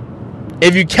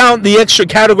 if you count the extra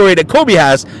category that Kobe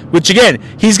has, which again,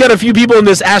 he's got a few people in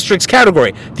this asterisk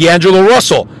category. D'Angelo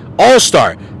Russell,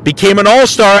 All-Star, became an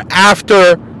All-Star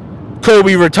after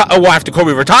Kobe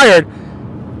retired.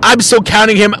 I'm still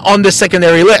counting him on the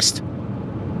secondary list.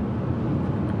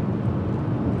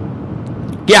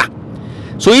 Yeah.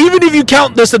 So even if you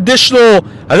count this additional,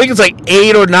 I think it's like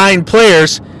 8 or 9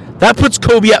 players, that puts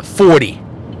Kobe at 40.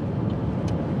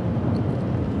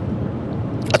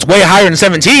 That's way higher than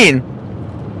 17.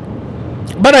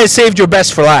 But I saved your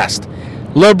best for last.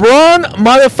 LeBron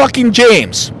motherfucking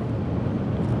James.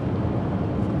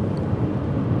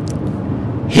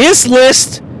 His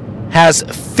list has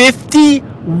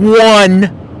 51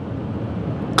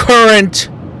 current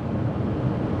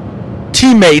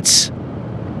teammates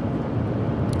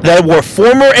that were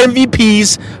former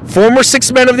MVPs, former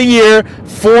Sixth Men of the Year,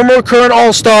 former current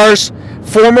All-Stars,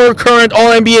 former current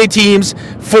All-NBA teams,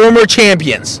 former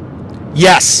champions.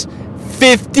 Yes,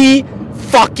 50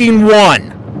 fucking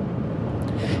 1.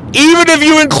 Even if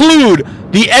you include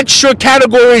the extra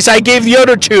categories I gave the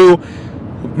other two,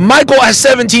 Michael has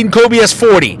 17, Kobe has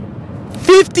 40.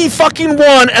 50 fucking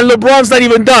 1, and LeBron's not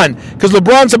even done because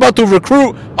LeBron's about to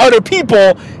recruit other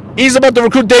people. He's about to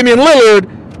recruit Damian Lillard.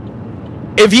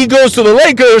 If he goes to the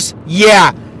Lakers,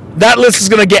 yeah, that list is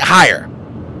going to get higher.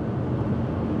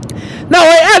 Now,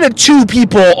 I added 2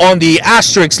 people on the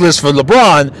asterisk list for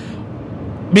LeBron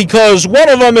because one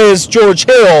of them is George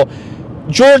Hill.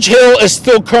 George Hill is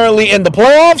still currently in the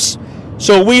playoffs,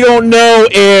 so we don't know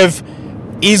if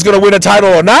he's going to win a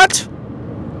title or not,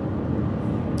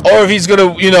 or if he's going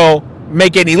to,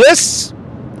 make any lists.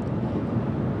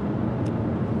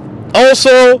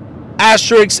 Also,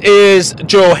 asterisk is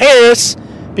Joe Harris,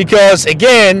 because,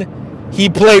 again, he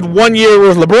played 1 year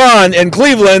with LeBron in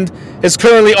Cleveland, is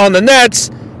currently on the Nets.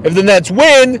 If the Nets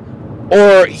win,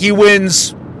 or he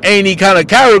wins any kind of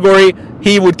category,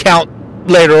 he would count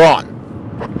later on.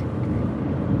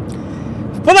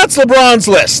 But that's LeBron's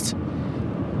list.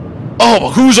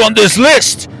 Oh, who's on this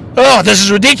list? Oh, this is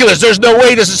ridiculous. There's no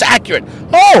way this is accurate.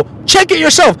 Oh, check it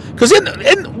yourself. Because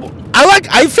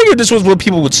I figured this was what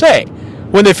people would say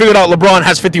when they figured out LeBron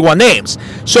has 51 names.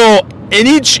 So in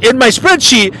my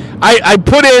spreadsheet, I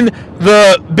put in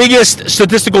the biggest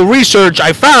statistical research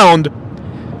I found,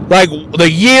 like the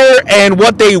year and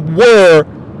what they were,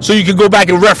 so you can go back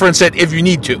and reference it if you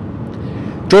need to.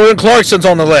 Jordan Clarkson's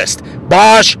on the list.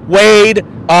 Bosh, Wade.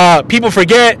 People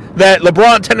forget that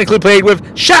LeBron technically played with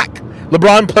Shaq.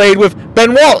 LeBron played with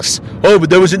Ben Wallace. Oh, but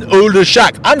there was an older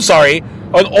Shaq. I'm sorry,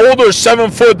 an older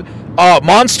 7-foot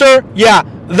monster? Yeah,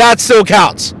 that still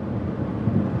counts.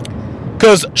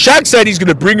 Because Shaq said he's going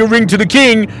to bring a ring to the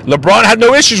king. LeBron had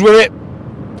no issues with it.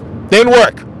 Didn't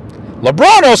work.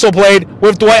 LeBron also played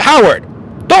with Dwight Howard.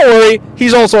 Don't worry,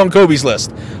 he's also on Kobe's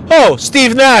list. Oh,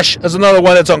 Steve Nash is another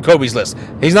one that's on Kobe's list.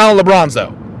 He's not on LeBron's,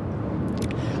 though.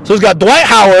 So he's got Dwight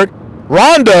Howard,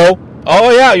 Rondo. Oh,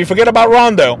 yeah, you forget about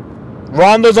Rondo.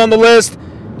 Rondo's on the list.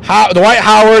 Dwight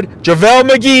Howard, JaVale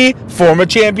McGee, former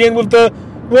champion with the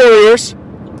Warriors.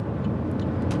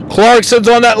 Clarkson's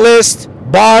on that list.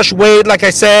 Bosh, Wade, like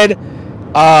I said.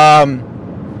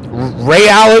 Ray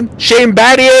Allen, Shane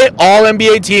Battier,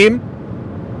 All-NBA team.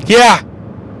 Yeah.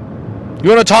 You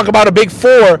want to talk about a big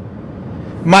 4?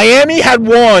 Miami had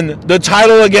won the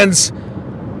title against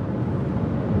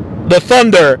the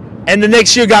Thunder, and the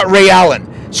next year got Ray Allen.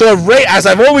 So as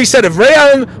I've always said, if Ray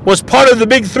Allen was part of the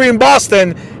big 3 in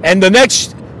Boston, and the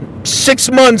next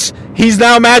 6 months, he's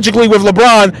now magically with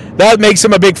LeBron. That makes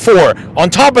him a big 4. On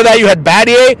top of that, you had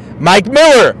Battier, Mike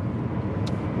Miller.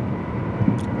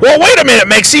 Well, wait a minute,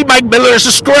 Maxie. Mike Miller is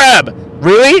a scrub.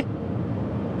 Really?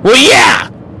 Well, yeah.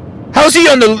 How's he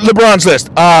on the LeBron's list?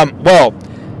 Well,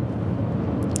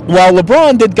 while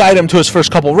LeBron did guide him to his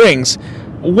first couple rings,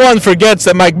 one forgets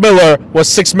that Mike Miller was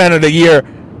 6th man of the year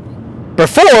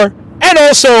before, and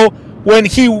also when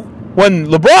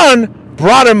LeBron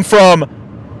brought him from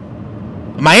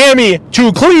Miami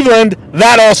to Cleveland,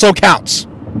 that also counts.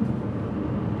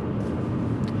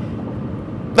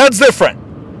 That's different.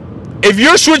 If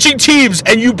you're switching teams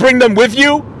and you bring them with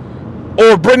you,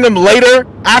 or bring them later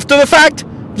after the fact,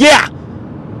 yeah,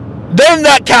 then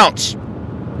that counts.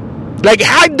 Like,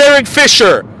 had Derek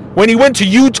Fisher, when he went to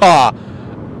Utah,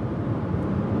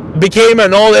 became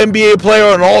an all-NBA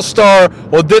player, an all-star,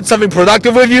 or did something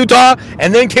productive with Utah,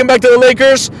 and then came back to the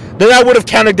Lakers, then I would have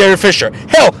counted Derek Fisher.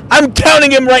 Hell, I'm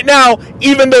counting him right now,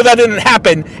 even though that didn't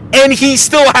happen, and he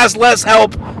still has less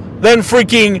help than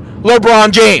freaking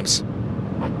LeBron James.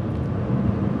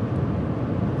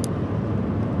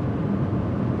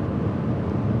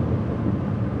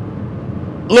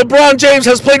 LeBron James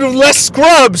has played with less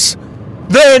scrubs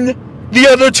than the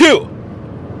other two.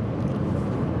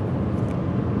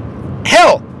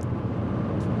 Hell,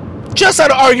 just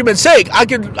out of argument's sake, I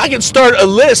can start a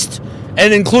list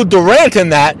and include Durant in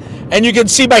that, and you can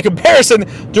see by comparison,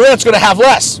 Durant's going to have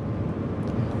less.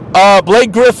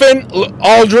 Blake Griffin,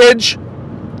 Aldridge,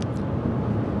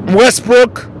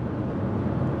 Westbrook,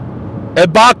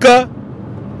 Ibaka,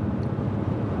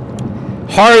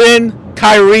 Harden,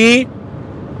 Kyrie,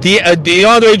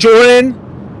 DeAndre Jordan.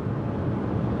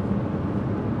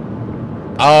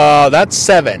 That's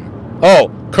 7.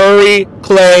 Oh, Curry,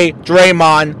 Clay,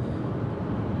 Draymond,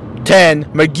 10.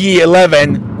 McGee,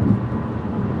 11.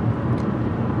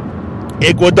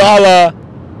 Iguodala,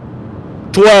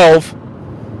 12.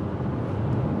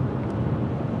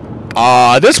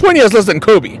 This one he has less than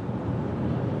Kobe.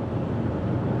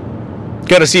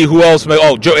 Gotta see who else.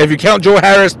 Oh, if you count Joe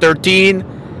Harris, 13.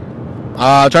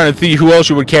 Trying to see who else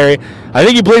you would carry. I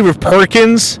think he played with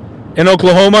Perkins in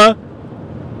Oklahoma.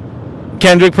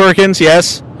 Kendrick Perkins,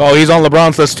 yes. Oh, he's on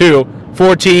LeBron's list too.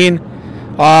 14.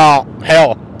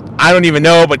 Hell, I don't even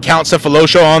know, but count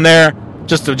Cephalosha on there.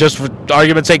 Just for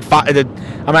argument's sake,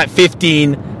 I'm at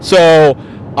 15. So,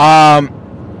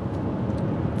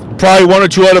 probably one or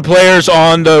two other players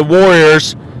on the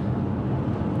Warriors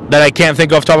that I can't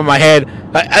think off the top of my head.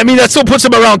 I mean, that still puts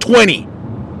him around 20.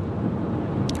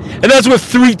 And that's with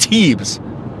 3 teams.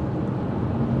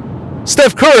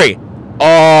 Steph Curry,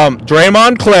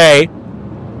 Draymond, Clay,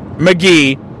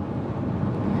 McGee.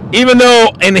 Even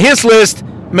though in his list,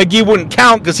 McGee wouldn't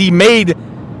count because he made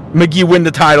McGee win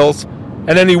the titles.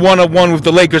 And then he won one with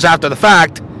the Lakers after the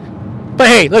fact. But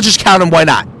hey, let's just count them. Why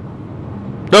not?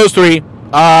 Those 3.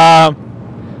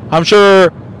 I'm sure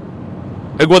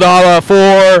Iguodala,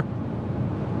 4.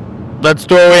 Let's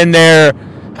throw in there.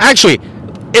 Actually,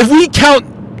 if we count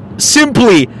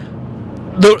simply,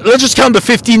 let's just count the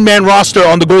 15-man roster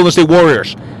on the Golden State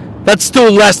Warriors. That's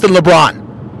still less than LeBron.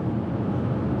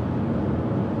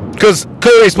 Because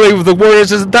Curry's played with the Warriors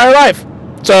his entire life.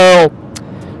 So,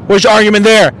 what's your argument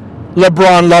there,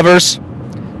 LeBron lovers?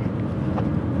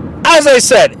 As I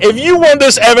said, if you want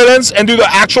this evidence and do the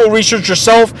actual research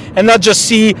yourself and not just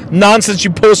see nonsense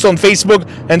you post on Facebook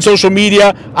and social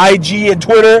media, IG and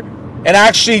Twitter, and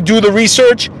actually do the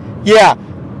research, yeah,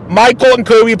 Michael and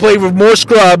Kobe played with more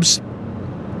scrubs.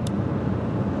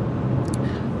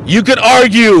 You could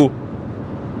argue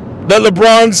that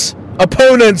LeBron's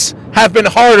opponents have been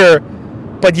harder,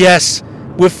 but yes,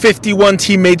 with 51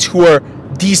 teammates who are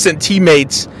decent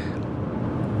teammates,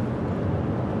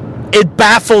 it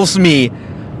baffles me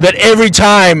that every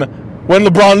time when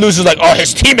LeBron loses, like, oh,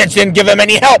 his teammates didn't give him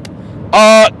any help.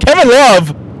 Kevin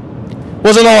Love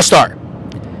was an all-star.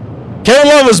 Kevin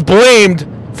Love was blamed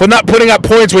for not putting up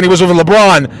points when he was with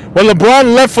LeBron. When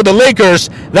LeBron left for the Lakers,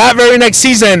 that very next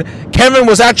season, Kevin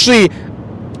was actually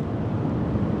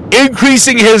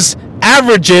increasing his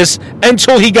averages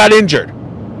until he got injured.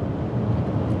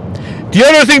 The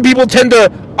other thing people tend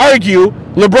to argue,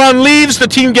 LeBron leaves, the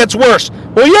team gets worse.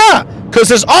 Well, yeah, because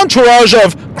his entourage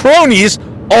of cronies,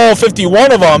 all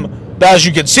 51 of them, as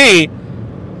you can see,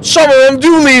 some of them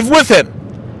do leave with him.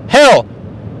 Hell,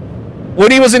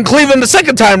 when he was in Cleveland the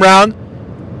second time round,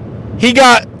 he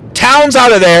got Towns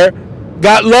out of there,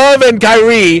 got Love and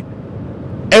Kyrie,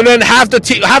 and then half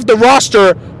the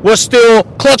roster was still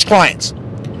clutch clients.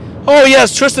 Oh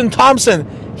yes, Tristan Thompson,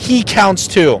 he counts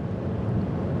too,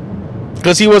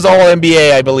 because he was all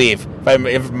NBA, I believe,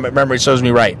 if memory serves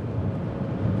me right.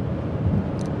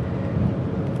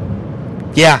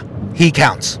 Yeah, he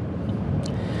counts.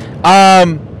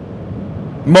 Mo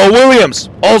Williams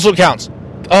also counts.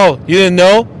 Oh, you didn't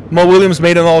know? Mo Williams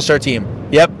made an all-star team.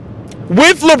 Yep.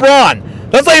 With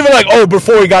LeBron. That's not even like, oh,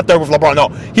 before he got there with LeBron. No,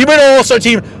 he made an all-star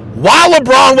team while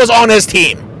LeBron was on his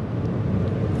team.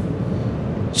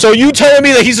 So you telling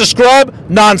me that he's a scrub?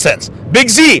 Nonsense. Big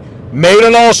Z made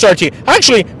an all-star team.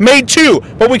 Actually, made 2,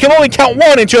 but we can only count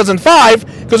 1 in 2005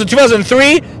 because in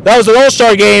 2003, that was an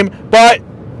all-star game, but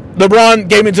LeBron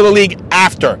came into the league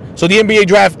after. So the NBA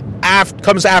draft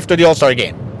comes after the all-star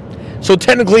game. So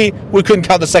technically, we couldn't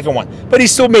count the second one. But he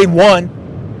still made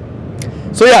 1.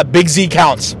 So yeah, Big Z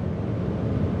counts.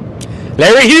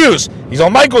 Larry Hughes, he's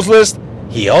on Michael's list.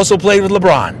 He also played with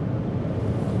LeBron.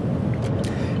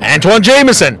 Antoine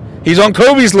Jameson, he's on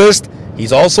Kobe's list.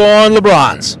 He's also on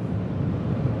LeBron's.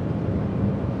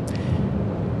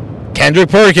 Kendrick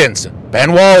Perkins,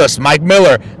 Ben Wallace, Mike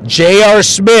Miller, J.R.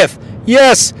 Smith.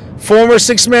 Yes, former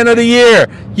 6th Man of the Year.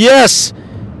 Yes,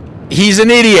 he's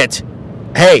an idiot.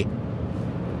 Hey,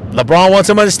 LeBron wants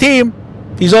him on his team.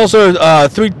 He's also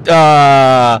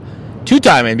two-time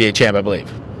NBA champ, I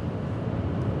believe.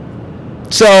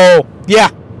 So, yeah.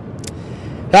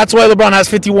 That's why LeBron has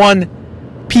 51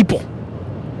 people.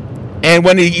 And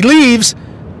when he leaves,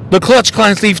 the Clutch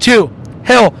clients leave too.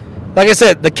 Hell, like I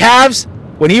said, the Cavs,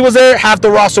 when he was there, half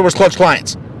the roster was Clutch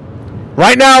clients.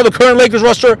 Right now, the current Lakers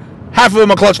roster, half of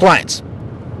them are Clutch clients.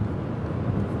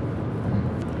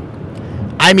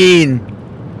 I mean,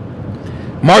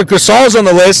 Marc Gasol's on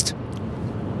the list,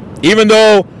 even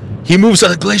though he moves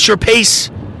at a glacier pace.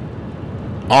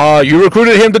 You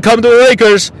recruited him to come to the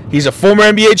Lakers. He's a former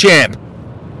NBA champ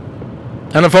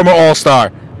and a former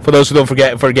All-Star. For those who don't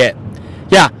forget.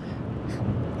 Yeah.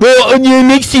 Well, on your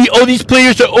Knicks, all these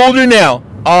players are older now.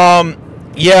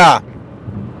 Yeah.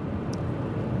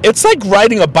 It's like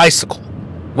riding a bicycle.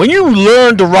 When you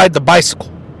learn to ride the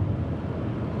bicycle,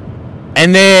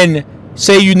 and then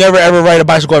say you never ever ride a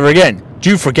bicycle ever again, do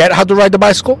you forget how to ride the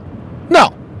bicycle?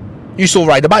 No. You still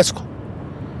ride the bicycle.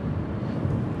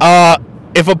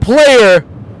 If a player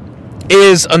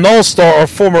is an all-star or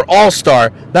former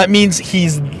all-star, that means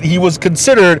he was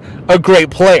considered a great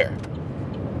player.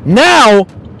 Now,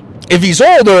 if he's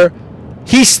older,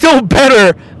 he's still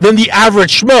better than the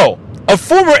average schmo. A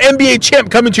former NBA champ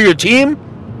coming to your team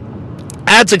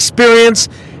adds experience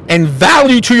and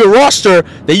value to your roster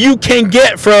that you can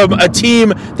get from a team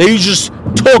that you just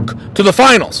took to the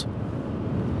finals.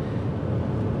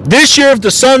 This year, if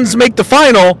the Suns make the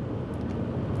final,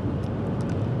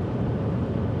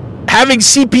 having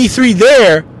CP3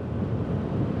 there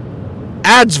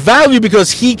adds value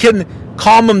because he can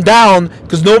calm them down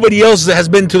because nobody else has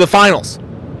been to the finals.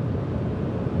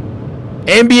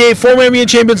 Former NBA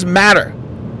champions matter.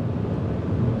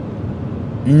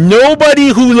 Nobody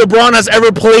who LeBron has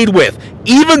ever played with,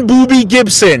 even Boobie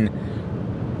Gibson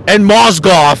and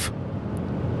Mozgov,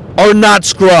 are not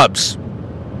scrubs.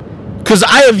 Because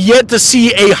I have yet to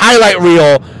see a highlight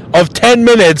reel of 10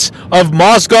 minutes of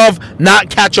Mozgov not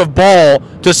catch a ball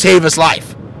to save his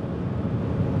life.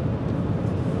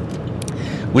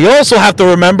 We also have to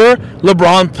remember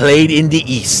LeBron played in the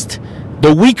East,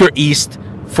 the weaker East,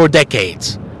 for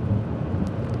decades.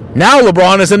 Now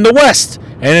LeBron is in the West,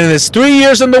 and in his 3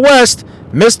 years in the West,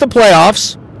 missed the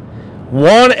playoffs,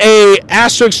 won a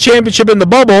asterisk championship in the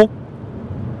bubble,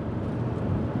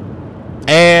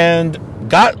 and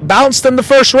got bounced in the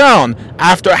first round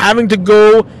after having to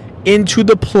go into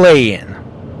the play-in.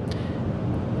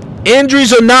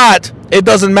 Injuries or not, it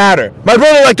doesn't matter. My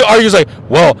brother liked to argue, like,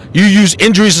 well, you use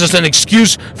injuries as an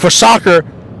excuse for soccer.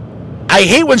 I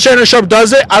hate when Shannon Sharp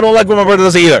does it. I don't like when my brother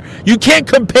does it either. You can't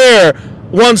compare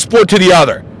one sport to the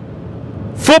other.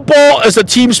 Football is a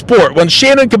team sport. When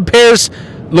Shannon compares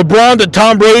LeBron to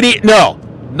Tom Brady, no.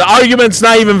 The argument's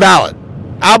not even valid.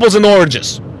 Apples and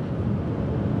oranges.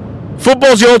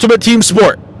 Football's the ultimate team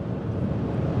sport.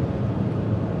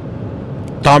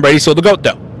 Tom Brady's still the GOAT,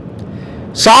 though.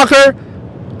 Soccer,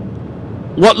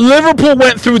 what Liverpool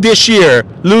went through this year,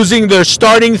 losing their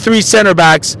starting 3 center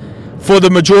backs for the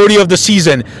majority of the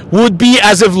season, would be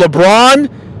as if LeBron,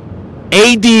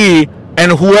 AD,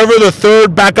 and whoever the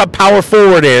third backup power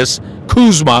forward is,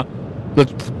 Kuzma,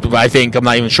 I think, I'm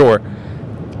not even sure,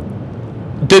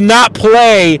 did not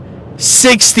play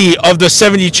 60 of the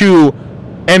 72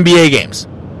 NBA games.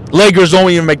 Lakers don't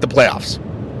even make the playoffs.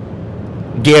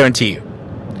 Guarantee you.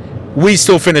 We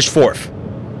still finished 4th.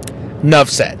 Enough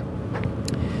said.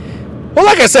 Well,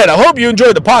 like I said, I hope you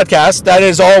enjoyed the podcast. That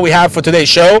is all we have for today's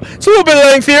show. It's a little bit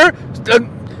lengthier.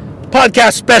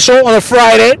 Podcast special on a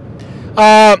Friday.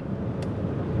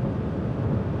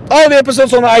 all the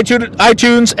episodes on the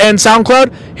iTunes and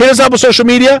SoundCloud. Hit us up on social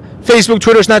media, Facebook,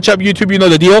 Twitter, Snapchat, YouTube, you know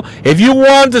the deal. If you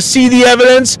want to see the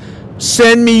evidence,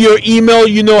 send me your email.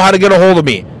 You know how to get a hold of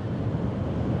me.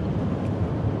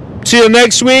 See you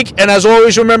next week, and as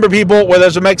always, remember, people, where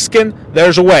there's a Mexican,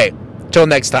 there's a way. Till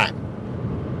next time.